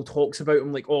where Will talks about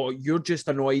him, like, oh, you're just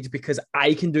annoyed because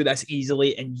I can do this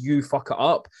easily and you fuck it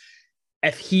up.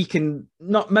 If he can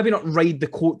maybe not ride the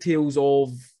coattails of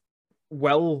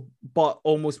Will, but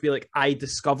almost be like, I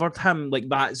discovered him, like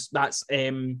that's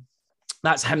him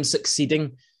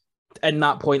succeeding in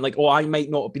that point. Like, oh, I might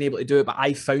not have been able to do it, but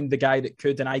I found the guy that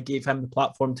could, and I gave him the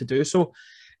platform to do so.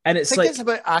 And I think it's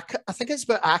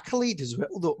about accolade as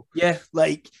well, though. Yeah,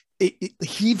 like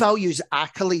he values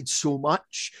accolade so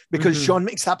much because Sean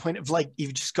makes that point of like,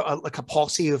 you've just got a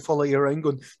posse who follow you around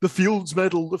going, the Fields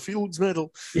Medal,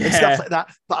 and stuff like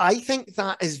that. But I think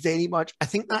that is very much, I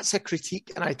think that's a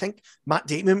critique. And I think Matt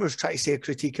Damon was trying to say a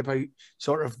critique about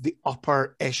sort of the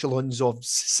upper echelons of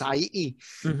society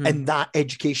and that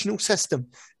educational system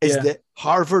is that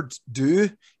Harvard do,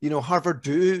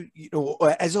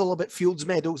 it is all about Fields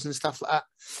Medals and stuff like that.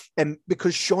 And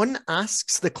because Sean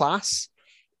asks the class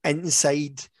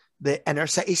inside the inner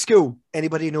city school,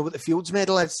 anybody know what the Fields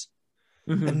Medal is?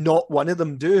 And not one of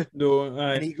them do. No,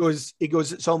 and he goes,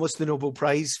 it's almost the Nobel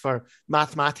Prize for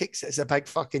mathematics. It's a big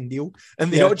fucking deal.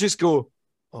 And they all just go,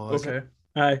 oh, okay.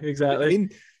 Aye, exactly. I mean,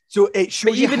 so it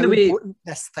shows you how important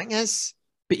this thing is.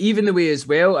 But even the way as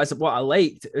well, as what I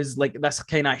liked is like this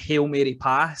kind of Hail Mary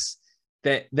pass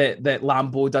that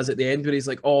Lambeau does at the end, where he's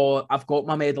like, oh, I've got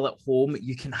my medal at home,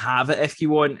 you can have it if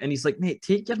you want. And he's like, mate,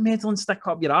 take your medal and stick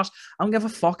up your arse. I don't give a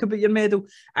fuck about your medal.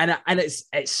 And it's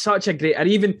such a great, and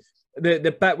even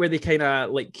the bit where they kind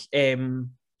of like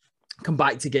come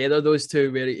back together, those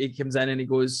two, where he comes in and he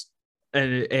goes,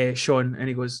 Sean, and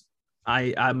he goes,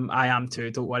 I am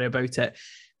too, don't worry about it.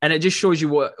 And it just shows you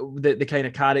what the kind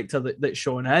of character that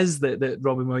Sean is, that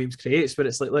Robin Williams creates, where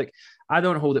it's like, look, I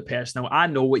don't hold it personal. I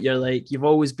know what you're like. You've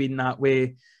always been that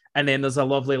way. And then there's a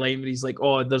lovely line where he's like,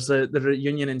 oh, there's the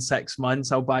reunion in 6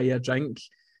 months. I'll buy you a drink.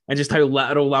 And just how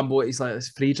literal Lambeau, he's like, it's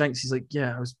free drinks. He's like,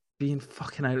 yeah, I was being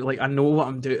fucking out. Like, I know what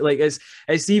I'm doing. Like,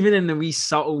 it's even in the wee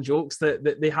subtle jokes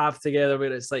that they have together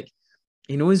where it's like,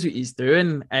 he knows what he's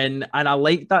doing. And I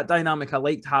liked that dynamic. I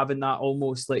liked having that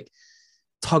almost like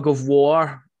tug of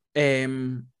war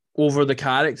over the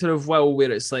character of Will, where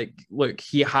it's like, look,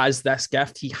 he has this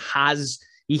gift, he has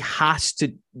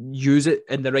to use it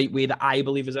in the right way that I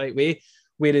believe is the right way.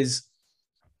 Whereas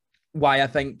why I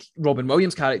think Robin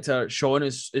Williams' character Sean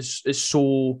is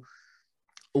so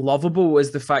lovable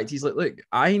is the fact he's like, look,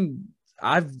 I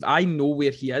know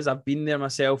where he is. I've been there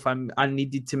myself. I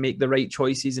needed to make the right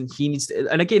choices, and he needs to.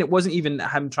 And again, it wasn't even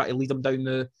him trying to lead him down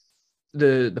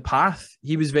the path.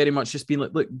 He was very much just being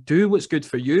like, look, do what's good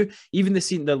for you. Even the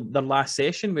scene, the last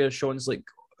session where Sean's like,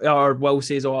 or Will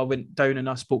says, oh, I went down and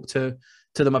I spoke to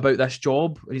them about this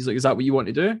job, and he's like, is that what you want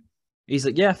to do? He's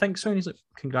like, yeah, I think so. And he's like,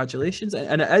 congratulations.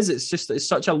 And it's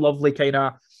such a lovely kind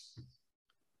of,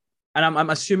 and I'm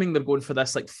assuming they're going for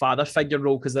this like father figure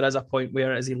role, because there is a point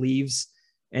where as he leaves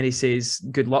and he says,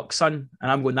 good luck, son. And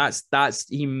I'm going,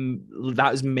 that's him,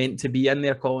 that was meant to be in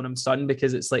there calling him son,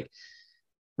 because it's like,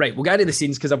 right, we'll get into the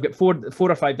scenes because I've got four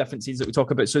or five different scenes that we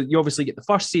talk about. So you obviously get the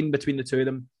first scene between the two of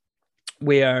them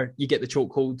where you get the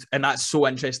chokehold, and that's so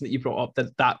interesting that you brought up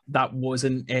that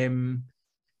wasn't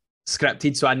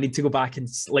scripted. So I need to go back and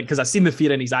like, because I've seen the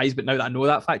fear in his eyes, but now that I know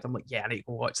that fact, I'm like, yeah, I need to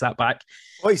go watch that back.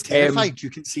 Oh, he's terrified. You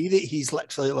can see that he's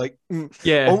literally like,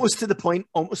 almost to the point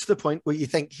where you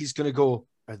think he's going to go,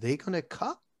 are they going to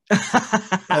cut?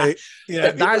 But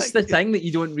that's the thing that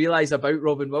you don't realize about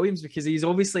Robin Williams, because he's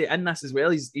obviously in this as well.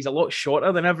 He's a lot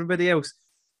shorter than everybody else.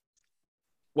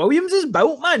 Williams is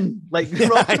built, man. Like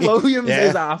Robin Williams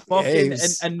is a fucking,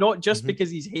 and not just because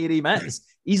he's hairy mitts.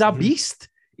 He's a beast.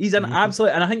 He's an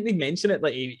absolute, and I think they mention it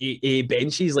like he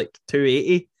benches like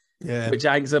 280, which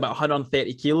I think is about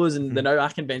 130 kilos, and now I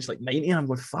can bench like 90. And I'm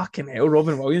going, fucking hell,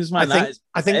 Robin Williams, man.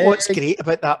 I think what's great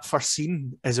about that first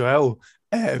scene as well,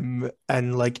 and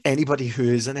like anybody who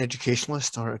is an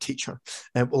educationalist or a teacher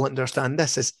will understand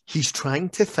this, is he's trying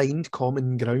to find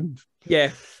common ground.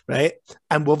 Yeah. Right.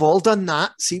 And we've all done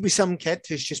that. See, with some kid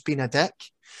who's just been a dick,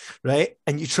 right?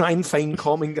 And you try and find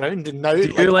common ground. And now, do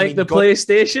you like the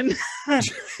PlayStation? No,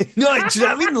 do you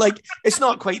know what I mean? Like, it's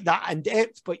not quite that in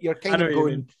depth, but you're kind of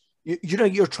going, you know,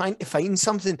 you're trying to find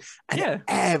something. And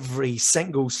every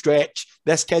single stretch,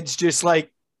 this kid's just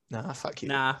like, nah, fuck you.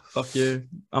 Nah, fuck you.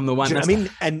 I'm the one. Do you know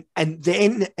what I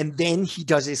mean? And then he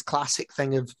does his classic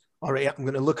thing of, all right, I'm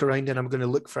going to look around and I'm going to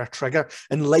look for a trigger.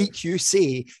 And like you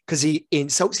say, because he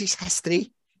insults his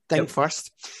history thing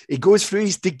first, he goes through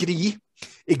his degree,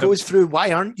 he goes through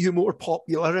why aren't you more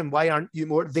popular and why aren't you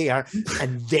more there,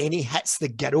 and then he hits the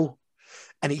girl,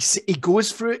 and he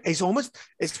goes through. It's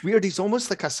weird. He's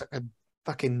almost like a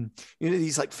fucking, you know,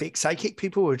 these like fake psychic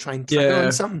people who are trying to trigger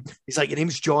on something. He's like, your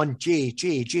name's John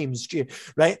James J,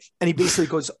 right? And he basically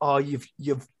goes, oh,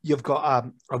 you've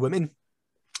got a woman.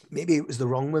 Maybe it was the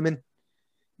wrong woman.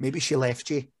 Maybe she left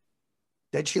you.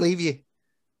 Did she leave you?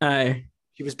 Aye.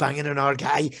 She was banging on our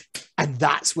guy. And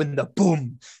that's when the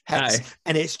boom hits. Aye.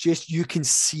 And it's just, you can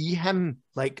see him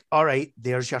like, all right,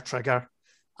 there's your trigger.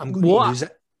 I'm going to use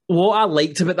it. What I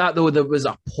liked about that, though, there was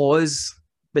a pause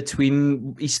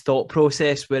between his thought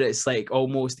process where it's like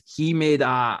almost he made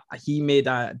a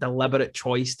deliberate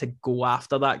choice to go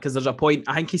after that. Because there's a point,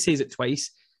 I think he says it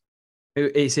twice.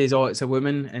 He says, oh, it's a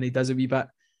woman. And he does a wee bit.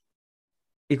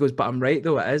 He goes, but I'm right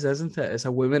though, it is, isn't it? It's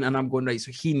a woman. And I'm going, right.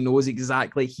 So he knows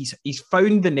exactly. He's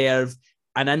found the nerve,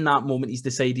 and in that moment he's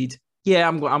decided, yeah,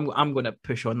 I'm going to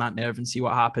push on that nerve and see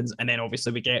what happens. And then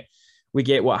obviously we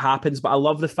get what happens. But I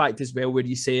love the fact as well where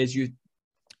you say, as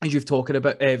you've talking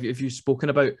about, if you've spoken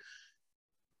about,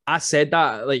 I said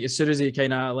that like as soon as he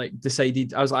kind of like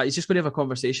decided, I was like, he's just going to have a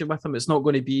conversation with him. It's not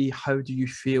going to be, how do you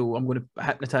feel? I'm going to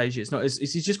hypnotize you. It's not.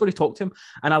 He's just going to talk to him,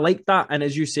 and I like that. And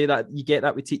as you say that, you get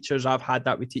that with teachers. I've had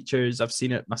that with teachers. I've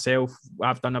seen it myself.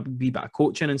 I've done a wee bit of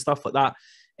coaching and stuff like that.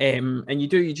 And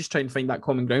you just try and find that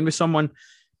common ground with someone.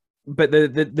 But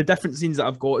the different scenes that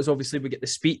I've got is obviously we get the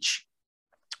speech,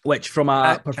 which from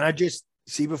a can I just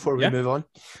see before we move on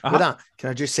with that?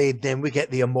 Can I just say then we get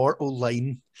the immortal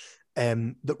line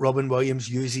that Robin Williams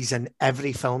uses in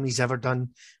every film he's ever done,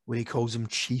 where he calls him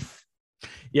Chief.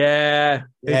 Yeah.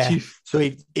 Chief. So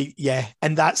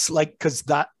and that's like, because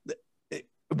that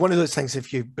one of those things,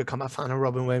 if you become a fan of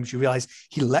Robin Williams, you realize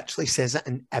he literally says it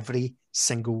in every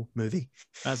single movie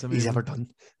he's ever done.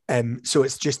 So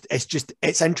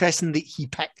it's interesting that he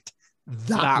picked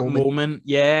that moment.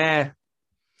 Yeah.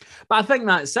 But I think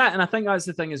that's it, and I think that's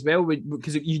the thing as well,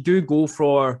 because you do go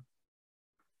for.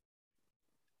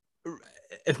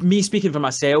 If me speaking for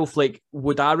myself, like,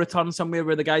 would I return somewhere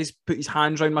where the guy's put his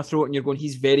hands around my throat and you're going,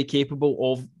 he's very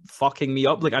capable of fucking me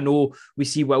up? Like, I know we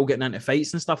see Will getting into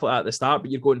fights and stuff like that at the start,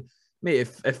 but you're going, mate,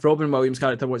 if Robin Williams'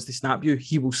 character wants to snap you,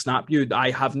 he will snap you.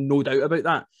 I have no doubt about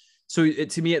that. So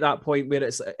to me, at that point where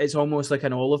it's almost like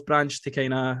an olive branch to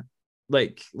kind of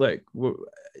like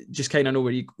just kind of know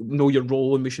where you know your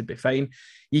role and we should be fine.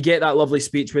 You get that lovely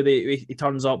speech where he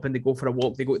turns up and they go for a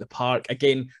walk, they go to the park.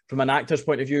 Again, from an actor's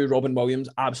point of view, Robin Williams,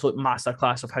 absolute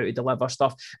masterclass of how to deliver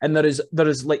stuff. And there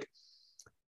is like,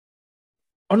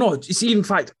 oh no, you see, in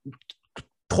fact,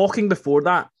 talking before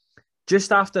that,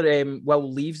 just after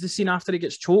Will leaves the scene after he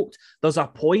gets choked, there's a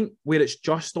point where it's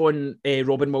just on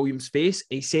Robin Williams' face.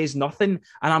 He says nothing,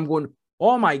 and I'm going,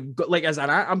 oh my God, like as an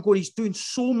actor, I'm going, he's doing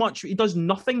so much. He does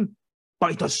nothing, but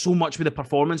he does so much with the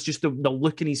performance, just the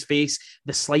look in his face,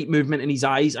 the slight movement in his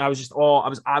eyes. I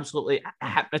was absolutely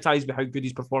hypnotized by how good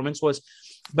his performance was.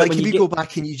 But like if you go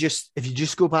back and if you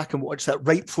just go back and watch that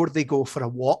right before they go for a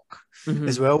walk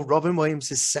as well, Robin Williams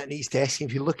is sitting at his desk. And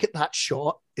if you look at that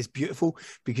shot, it's beautiful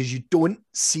because you don't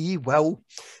see Will,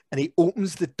 and he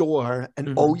opens the door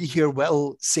and all you hear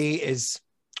Will say is,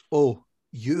 "Oh,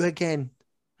 you again."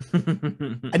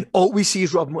 And all we see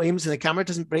is Robin Williams, and the camera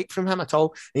doesn't break from him at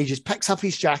all. And he just picks up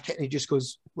his jacket and he just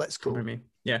goes, "Let's go." For me,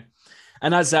 yeah.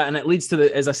 And as that, and it leads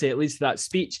to as I say, it leads to that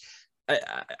speech.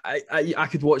 I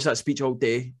could watch that speech all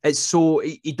day. It's so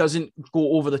he doesn't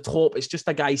go over the top. It's just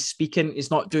a guy speaking.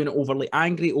 He's not doing it overly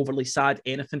angry, overly sad,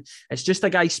 anything. It's just a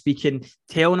guy speaking,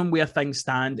 telling him where things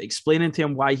stand, explaining to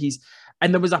him why he's.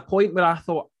 And there was a point where I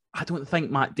thought, I don't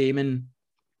think Matt Damon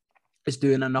is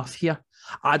doing enough here.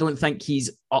 I don't think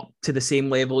he's up to the same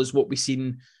level as what we've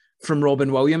seen from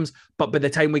Robin Williams. But by the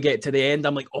time we get to the end,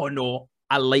 I'm like, oh no,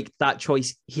 I liked that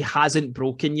choice. He hasn't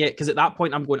broken yet. Because at that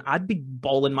point, I'm going, I'd be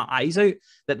bawling my eyes out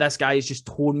that this guy has just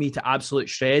torn me to absolute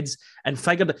shreds and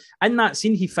figured in that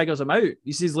scene, he figures him out.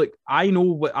 He says, look, I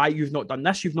know you've not done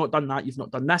this, you've not done that, you've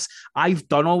not done this. I've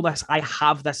done all this. I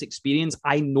have this experience.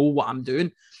 I know what I'm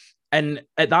doing. And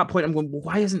at that point, I'm going, well,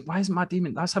 why isn't Matt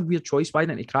Damon? That's a weird choice. Why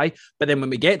didn't he cry? But then when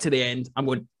we get to the end, I'm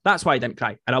going, that's why I didn't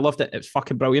cry. And I loved it. It was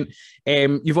fucking brilliant.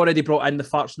 You've already brought in the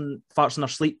farts in our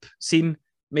sleep scene.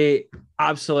 Mate,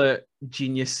 absolute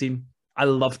genius scene. I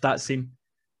loved that scene.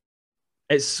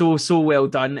 It's so well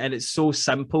done, and it's so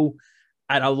simple.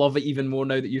 And I love it even more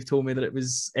now that you've told me that it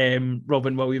was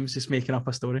Robin Williams just making up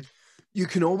a story. You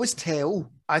can always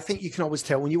tell. I think you can always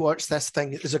tell when you watch this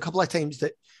thing. There's a couple of times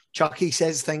that Chucky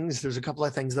says things. There's a couple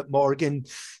of things that Morgan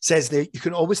says. That you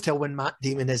can always tell when Matt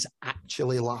Damon is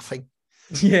actually laughing.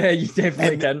 Yeah, you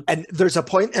definitely can. And there's a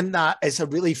point in that, it's a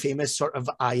really famous sort of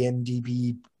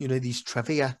IMDb, these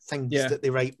trivia things that they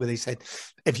write where they said,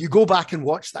 if you go back and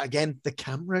watch that again, the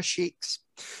camera shakes.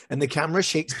 And the camera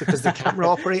shakes because the camera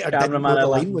operator didn't know the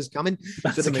line was coming.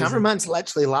 That's so the amazing. cameraman's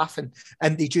literally laughing,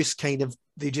 and they just kind of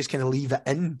leave it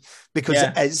in because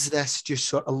it is this just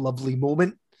sort of lovely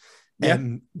moment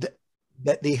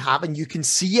that they have, and you can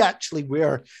see actually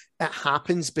where it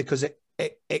happens because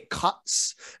it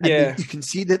cuts, and you can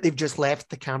see that they've just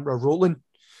left the camera rolling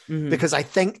because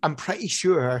I'm pretty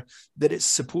sure that it's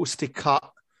supposed to cut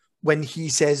when he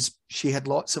says she had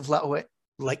lots of little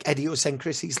like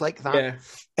idiosyncrasies like that,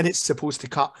 and it's supposed to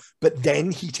cut, but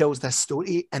then he tells this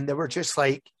story and they were just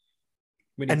like,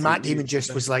 and Matt Damon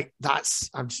just was like,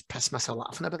 I'm just pissed myself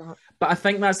laughing about that. But I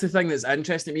think that's the thing that's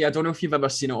interesting to me. I don't know if you've ever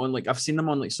seen it on, like, I've seen them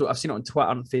on, like, so I've seen it on Twitter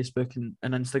and Facebook and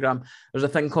Instagram. There's a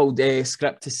thing called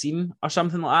script to scene or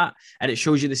something like that, and it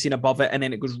shows you the scene above it and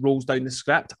then it rolls down the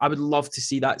script. I would love to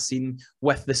see that scene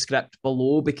with the script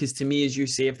below, because to me, as you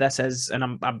say, if this is, and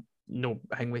I'm no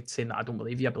hang with saying that I don't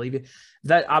believe you, I believe you,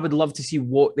 that I would love to see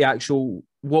what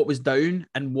was down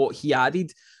and what he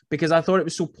added, because I thought it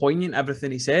was so poignant,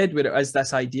 everything he said, where it is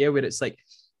this idea where it's like,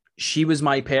 she was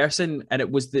my person, and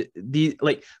it was the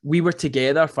like, we were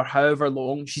together for however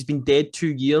long, she's been dead 2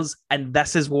 years, and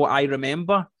this is what I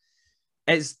remember.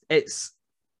 It's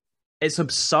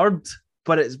absurd,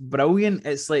 but it's brilliant.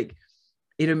 It's like,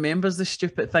 he remembers the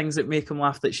stupid things that make him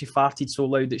laugh, that she farted so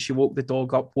loud that she woke the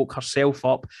dog up, woke herself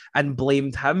up, and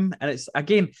blamed him. And it's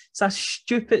a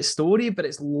stupid story, but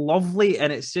it's lovely,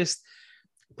 and it's just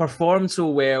performed so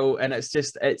well. And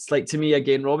it's like, to me,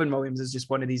 again, Robin Williams is just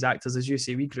one of these actors, as you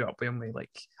say, we grew up with him, with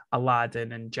like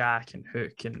Aladdin and Jack and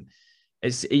Hook, and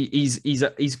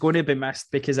he's going to be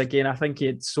missed, because again, I think he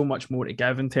had so much more to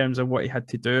give in terms of what he had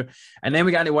to do. And then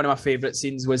we got into one of my favorite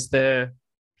scenes, was the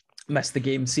Miss the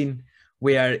Game scene,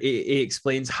 where he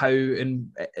explains how, and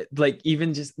like,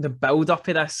 even just the build up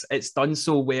of this, it's done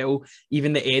so well.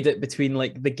 Even the edit between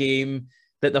like the game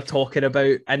that they're talking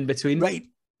about in between. Right.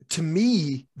 To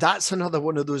me, that's another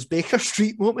one of those Baker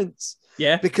Street moments.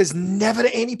 Yeah. Because never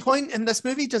at any point in this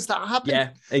movie does that happen. Yeah,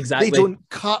 exactly. They don't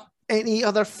cut any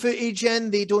other footage in.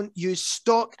 They don't use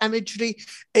stock imagery.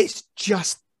 It's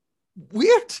just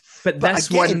weird. But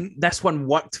this one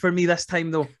worked for me this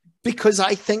time, though. Because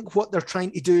I think what they're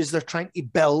trying to do is they're trying to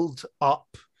build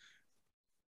up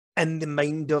in the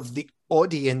mind of the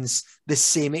audience the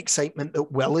same excitement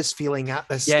that Will is feeling at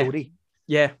this story.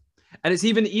 Yeah. And it's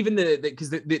even because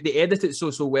they edit it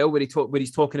so well, where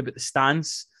he's talking about the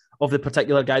stance of the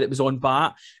particular guy that was on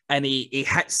bat, and he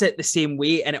hits it the same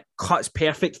way, and it cuts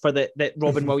perfect for that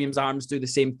Robin Williams' arms do the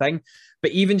same thing.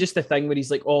 But even just the thing where he's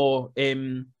like,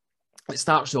 it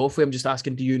starts off with him just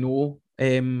asking, do you know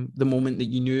the moment that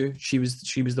you knew she was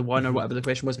the one, or whatever the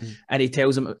question was, and he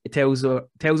tells him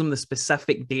the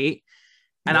specific date.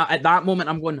 And at that moment,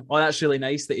 I'm going, oh, that's really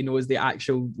nice that he knows the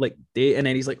actual like date. And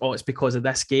then he's like, oh, it's because of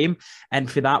this game. And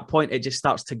for that point, it just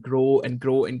starts to grow and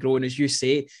grow and grow. And as you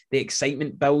say, the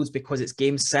excitement builds because it's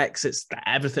game 6. It's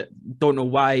everything. Don't know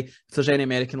why. If there's any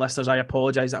American listeners, I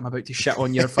apologize that I'm about to shit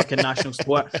on your fucking national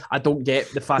sport. I don't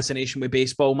get the fascination with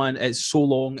baseball, man. It's so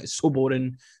long. It's so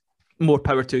boring. More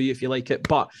power to you if you like it.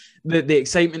 But the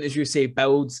excitement, as you say,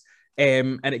 builds.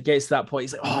 And it gets to that point.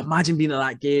 He's like, oh, imagine being at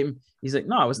that game. He's like,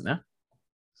 no, I wasn't there.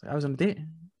 I was on a date,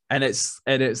 and it's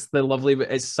the lovely.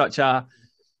 It's such a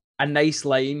nice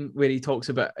line where he talks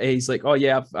about. He's like, "Oh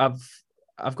yeah,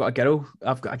 I've got a girl.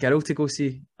 I've got a girl to go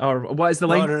see." Or what is the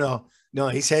line? No.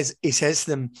 He says to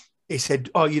them. He said,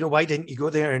 "Oh, why didn't you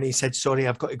go there?" And he said, "Sorry,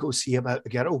 I've got to go see about a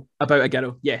girl." About a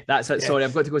girl. Yeah, that's it. Yeah. Sorry,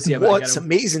 I've got to go see about a girl. What's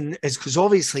amazing is because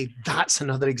obviously that's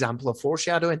another example of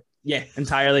foreshadowing. Yeah,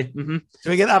 entirely. Mm-hmm. So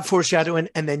we get that foreshadowing,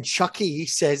 and then Chucky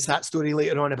says that story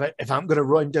later on about, if I'm going to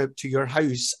run out to your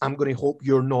house, I'm going to hope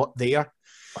you're not there.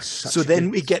 Oh, so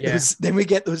then we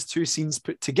get those two scenes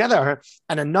put together,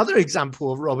 and another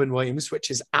example of Robin Williams, which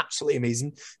is absolutely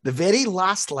amazing. The very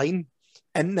last line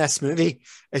in this movie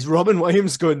is Robin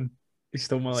Williams going, "He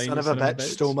stole my line. Son of a bitch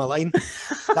stole my line."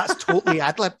 That's totally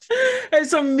ad-lib.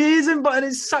 It's amazing, but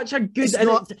it's such a good.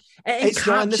 It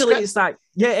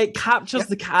captures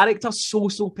the character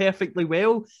so perfectly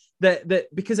well. that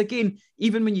because again,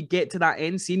 even when you get to that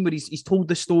end scene where he's told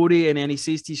the story and then he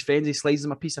says to his friends, he slides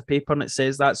them a piece of paper and it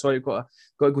says that, sorry, I've got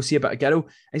to go see about a girl.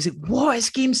 And he's like, what is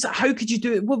game? How could you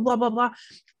do it? Blah, blah, blah, blah.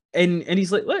 And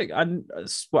he's like, look,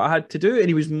 that's what I had to do. And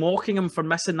he was mocking him for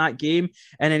missing that game.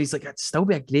 And then he's like, it'd still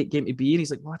be a great game to be. And he's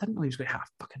like, well, I didn't know he was going to have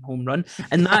a fucking home run.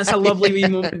 And that's a lovely wee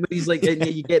moment where he's like, and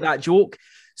you get that joke.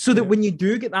 So that when you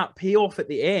do get that payoff at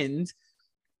the end,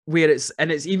 where it's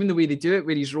even the way they do it,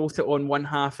 where he's wrote it on one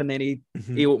half and then he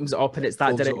opens it up and it's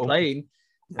that direct line.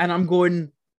 And I'm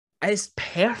going, it's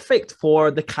perfect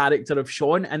for the character of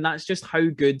Sean. And that's just how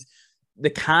good the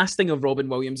casting of Robin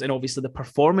Williams and obviously the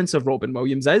performance of Robin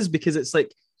Williams is, because it's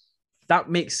like, that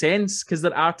makes sense, because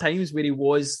there are times where he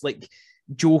was like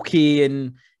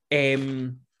jokey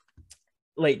and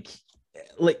like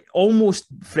almost,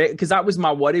 because that was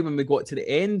my worry when we got to the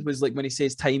end, was like when he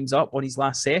says time's up on his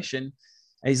last session,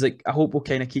 and he's like, I hope we'll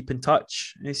kind of keep in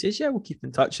touch. And he says, yeah, we'll keep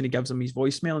in touch. And he gives him his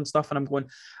voicemail and stuff. And I'm going,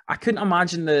 I couldn't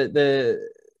imagine the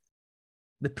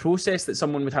process that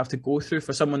someone would have to go through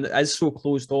for someone that is so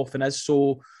closed off and is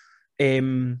so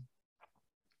isn't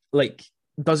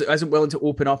willing to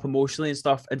open up emotionally and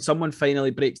stuff, and someone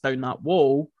finally breaks down that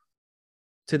wall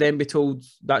to then be told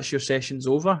that's your session's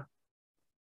over.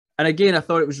 And again, I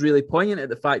thought it was really poignant at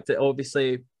the fact that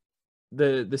obviously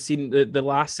the scene, the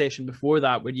last session before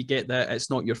that, where you get that it's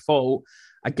not your fault,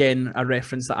 again, a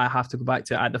reference that I have to go back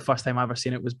to. The first time I ever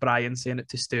seen it was Brian saying it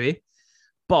to Stewie.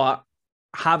 But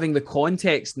having the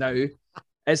context now,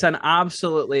 it's an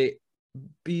absolutely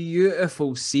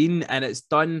beautiful scene, and it's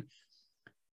done.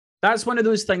 That's one of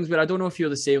those things where I don't know if you're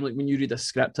the same, like when you read a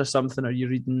script or something, or you're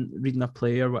reading a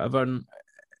play or whatever, and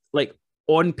like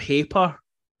on paper,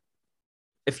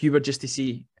 if you were just to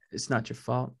see, it's not your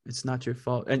fault,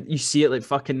 and you see it like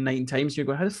fucking 9 times, and you're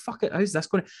going, how's this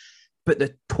going? But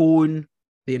the tone,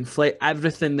 the inflect,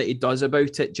 everything that he does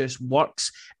about it just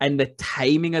works, and the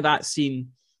timing of that scene,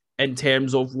 in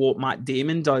terms of what Matt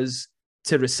Damon does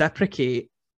to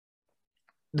reciprocate,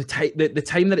 the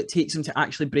time that it takes him to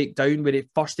actually break down, where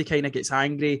first he kind of gets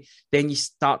angry, then you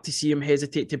start to see him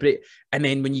hesitate to break, and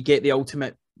then when you get the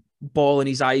ultimate bawling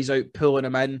his eyes out, pulling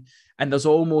him in, and there's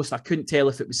almost, I couldn't tell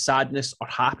if it was sadness or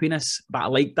happiness, but I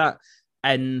like that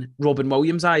in Robin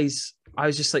Williams' eyes. I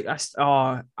was just like,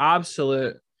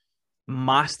 absolute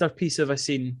masterpiece of a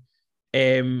scene.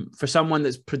 For someone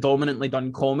that's predominantly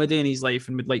done comedy in his life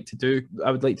and would like to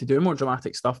do more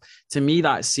dramatic stuff, to me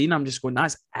that scene, I'm just going,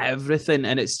 that's everything,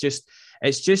 and it's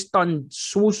just done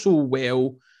so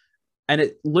well, and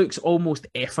it looks almost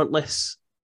effortless.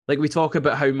 Like we talk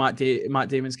about how Matt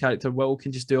Damon's character Will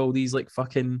can just do all these like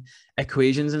fucking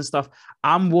equations and stuff.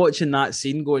 I'm watching that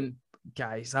scene going,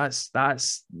 guys,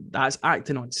 that's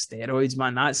acting on steroids,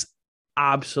 man. That's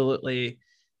absolutely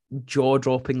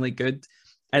jaw-droppingly good.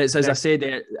 And it's as I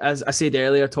said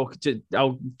earlier,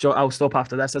 I'll stop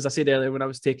after this. As I said earlier, when I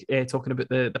was talking about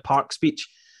the park speech,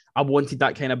 I wanted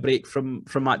that kind of break from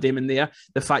Matt Damon there.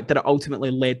 The fact that it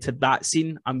ultimately led to that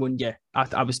scene, I'm going, yeah,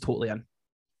 I was totally in.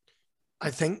 I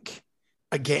think,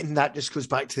 again, that just goes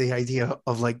back to the idea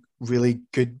of like really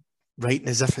good writing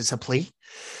as if it's a play.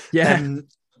 Yeah.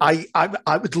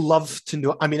 I would love to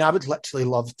know. I mean, I would literally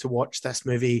love to watch this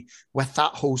movie with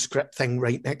that whole script thing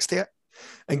right next to it,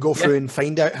 and go through and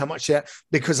find out how much it,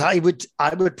 because I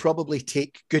would probably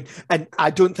take good, and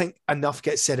I don't think enough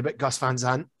gets said about Gus Van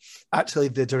Sant, actually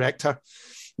the director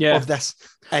of this.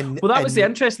 And well, that was the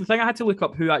interesting thing. I had to look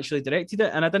up who actually directed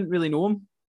it, and I didn't really know him.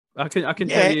 I couldn't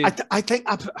tell you. I think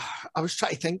I was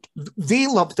trying to think. They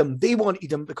loved him. They wanted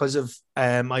him because of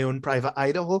My Own Private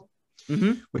Idaho,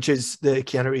 which is the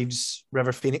Keanu Reeves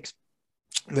River Phoenix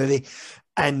movie,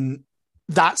 and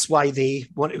that's why they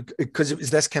wanted, because it was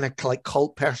this kind of like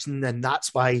cult person, and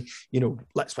that's why,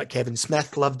 that's why Kevin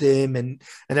Smith loved him and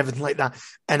everything like that.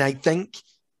 And I think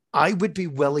I would be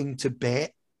willing to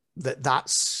bet that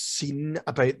scene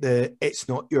about the "it's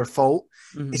not your fault"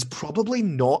 is probably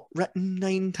not written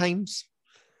 9 times.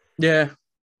 Yeah,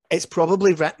 it's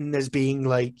probably written as being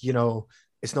like,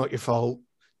 it's not your fault.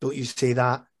 Don't you say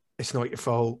that. It's not your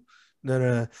fault.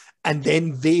 No. And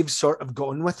then they've sort of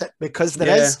gone with it, because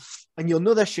there is, and you'll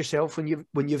know this yourself when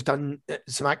you've done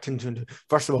some acting.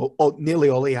 First of all, nearly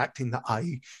all the acting that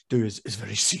I do is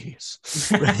very serious,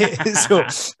 right? So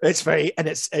it's very, and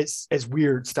it's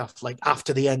weird stuff like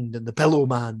After the End and The Pillow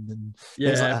Man and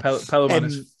Pillow Man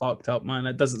is fucked up, man.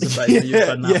 It doesn't surprise me you've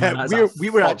done that. Yeah, we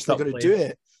were actually going to do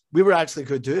it. We were actually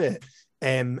going to do it.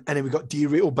 And then we got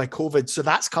derailed by COVID, so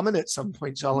that's coming at some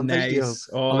point. So I'll invite you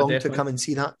along to come and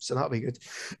see that. So that'll be good.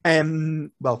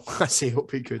 Well, I say it'll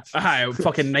be good.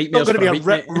 Fucking nightmares. Not going to be a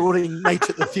rip roaring night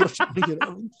at the theatre.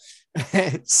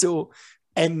 So,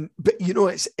 But you know,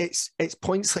 it's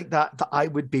points like that I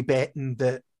would be betting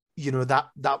that, you know,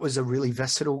 that was a really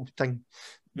visceral thing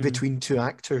between two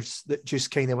actors that just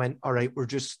kind of went, all right,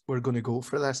 we're going to go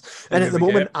for this. And at the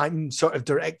moment, I'm sort of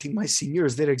directing my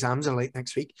seniors. Their exams are like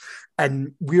next week,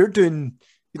 and we're doing.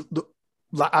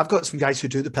 I've got some guys who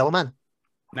do the Pillowman.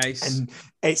 Nice. And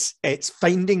it's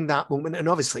finding that moment, and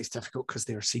obviously it's difficult because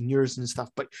they're seniors and stuff,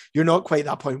 but you're not quite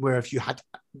that point where if you had,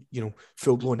 you know,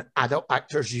 full-blown adult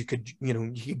actors, you could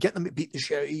get them to beat the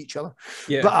shit out of each other.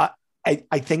 Yeah. But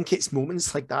I think it's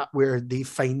moments like that where they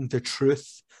find the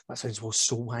truth. That sounds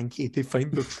so wanky. They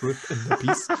find the truth in the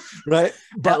piece, right?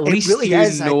 But at least it really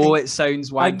is. It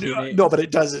sounds wanky. No, but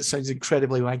it does. It sounds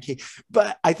incredibly wanky.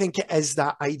 But I think it is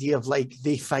that idea of like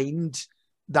they find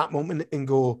that moment and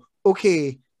go,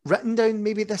 okay, written down,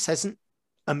 maybe this isn't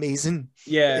amazing.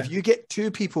 Yeah. If you get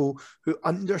two people who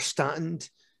understand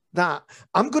that,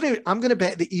 I'm gonna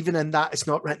bet that even in that it's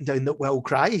not written down that Will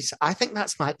cries. I think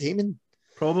that's Matt Damon.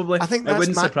 Probably. I think it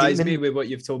wouldn't surprise me with what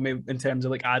you've told me in terms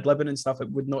of like ad-libbing and stuff.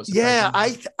 It would not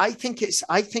surprise me. I think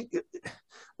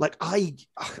like I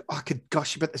could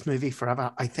gush about this movie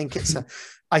forever. I think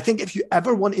if you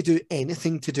ever want to do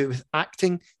anything to do with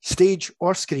acting, stage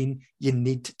or screen, you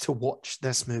need to watch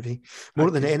this movie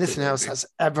more than anything else has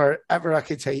ever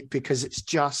archetyped, because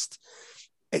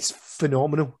it's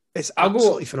phenomenal. It's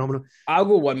absolutely phenomenal. I'll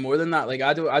go one more than that. Like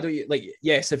I don't like,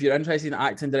 yes, if you're interested in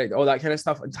acting, direct, all that kind of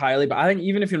stuff entirely. But I think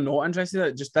even if you're not interested in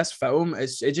it, just this film,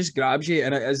 it just grabs you.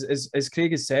 And as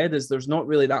Craig has said, there's not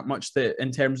really that much that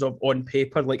in terms of on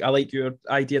paper. Like I like your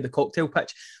idea of the cocktail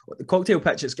pitch. The cocktail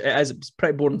pitch it's a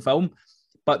pretty boring film,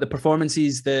 but the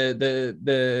performances,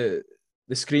 the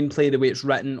screenplay, the way it's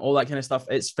written, all that kind of stuff,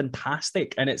 it's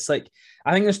fantastic. And it's like,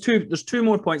 I think there's two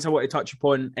more points I want to touch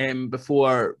upon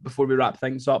before we wrap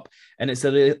things up. And it's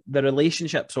the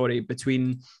relationship,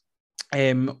 between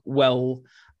Will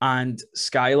and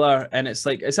Skylar. And it's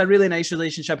like, it's a really nice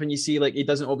relationship, and you see like he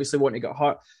doesn't obviously want to get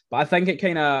hurt, but I think it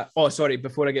kind of,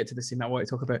 before I get to the scene I want to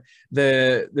talk about,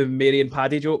 the Mary and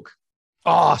Paddy joke.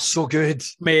 Oh, so good.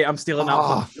 Mate, I'm stealing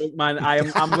that joke, man.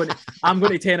 I'm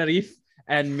going to Tenerife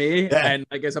in May, and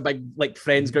like it's a big like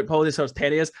friends group holiday, so it's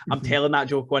 10 years. I'm telling that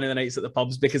joke one of the nights at the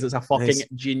pubs because it's a fucking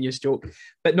genius joke.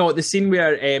 But no, the scene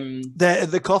where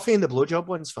the coffee and the blowjob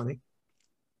one's funny.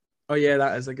 Oh yeah,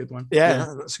 that is a good one.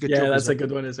 Yeah, that's a good. Yeah, that's a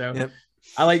good one as well. Yep.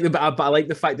 I like I like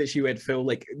the fact that she went full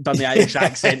like done the Irish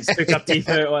accents, took her teeth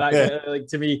out, all that. Like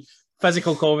to me,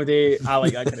 physical comedy. I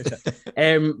like that kind of shit.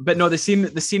 But no, the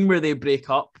scene where they break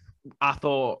up, I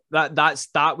thought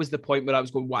that was the point where I was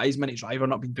going, why has Minnie Driver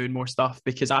not been doing more stuff?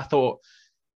 Because I thought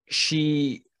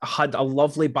she had a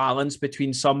lovely balance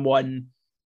between someone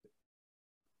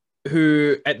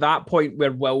who, at that point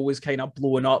where Will was kind of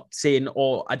blowing up, saying,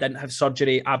 oh, I didn't have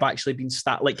surgery, I've actually been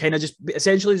like kind of just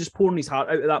essentially just pouring his heart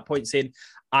out at that point, saying,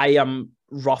 I am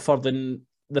rougher than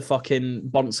the fucking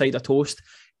burnt side of toast.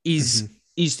 She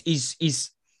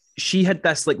had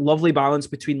this like lovely balance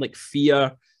between like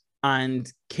fear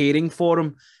and caring for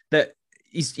him, that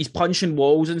he's punching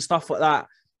walls and stuff like that,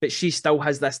 but she still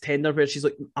has this tender where she's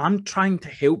like, I'm trying to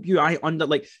help you.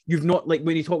 You've not, like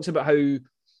when he talks about how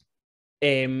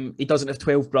he doesn't have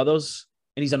 12 brothers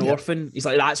and he's an orphan, he's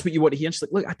like, that's what you want to hear. And she's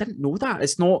like, look, I didn't know that.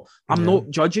 It's not, I'm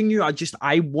not judging you.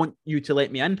 I want you to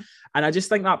let me in. And I just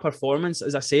think that performance,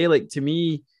 as I say, like to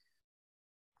me,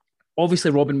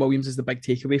 obviously, Robin Williams is the big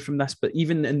takeaway from this, but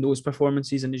even in those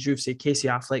performances, and as you've said, Casey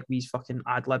Affleck, he's fucking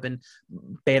ad-libbing.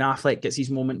 Ben Affleck gets his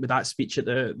moment with that speech at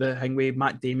the Hingway.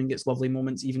 Matt Damon gets lovely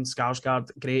moments. Even Skarsgård,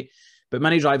 great. But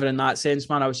Minnie Driver, in that sense,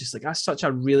 man, I was just like, that's such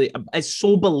a really, it's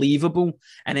so believable.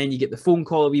 And then you get the phone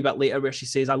call a wee bit later where she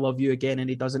says, I love you again, and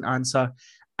he doesn't answer.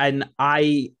 And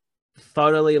I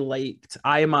thoroughly liked,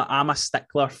 I'm a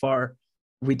stickler for,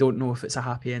 we don't know if it's a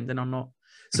happy ending or not.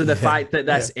 So the fact that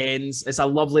this ends, it's a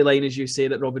lovely line, as you say,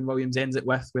 that Robin Williams ends it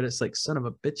with, where it's like, son of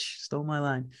a bitch, stole my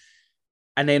line.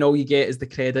 And then all you get is the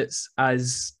credits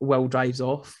as Will drives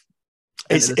off.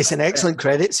 It's an excellent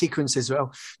credit sequence as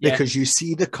well, because you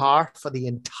see the car for the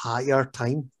entire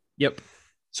time. Yep.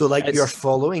 So like you're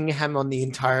following him on the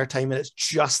entire time, and it's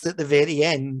just at the very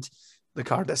end the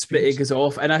car disappears. But it goes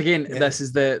off. And again, this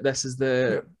is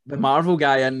the Marvel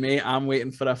guy in me. I'm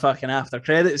waiting for a fucking after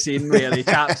credit scene where he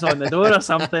taps on the door or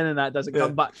something and that doesn't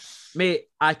come back. Mate,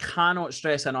 I cannot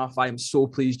stress enough, I am so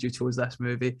pleased you chose this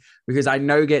movie, because I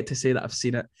now get to say that I've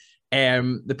seen it.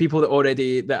 The people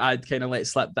that I'd kind of let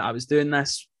slip that I was doing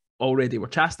this already were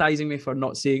chastising me for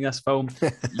not seeing this film.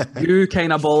 You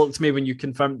kind of bollocked me when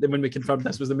we confirmed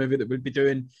this was the movie that we'd be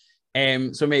doing.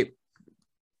 So mate,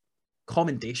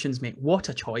 commendations, mate. What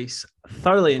a choice.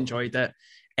 Thoroughly enjoyed it.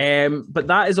 But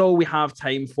that is all we have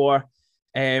time for.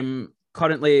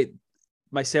 currently,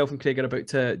 myself and Craig are about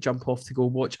to jump off to go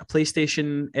watch a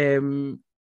PlayStation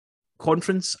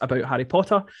conference about Harry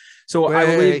Potter. So I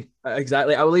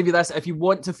will leave you this. If you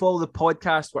want to follow the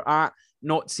podcast, we're at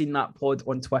Not Seen That Pod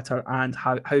on Twitter, and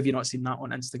how have you not seen that on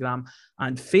Instagram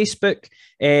and Facebook.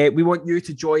 We want you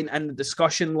to join in the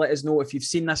discussion. Let us know if you've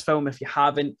seen this film, if you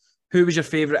haven't, who was your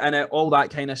favourite in it, all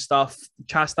that kind of stuff.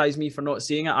 Chastise me for not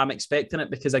seeing it. I'm expecting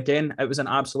it because, again, it was an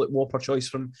absolute whopper choice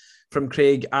from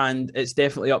Craig, and it's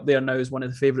definitely up there now as one of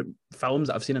the favourite films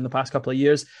that I've seen in the past couple of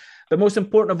years. But most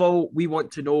important of all, we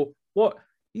want to know what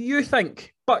you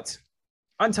think. But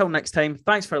until next time,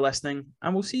 thanks for listening,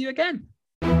 and we'll see you again.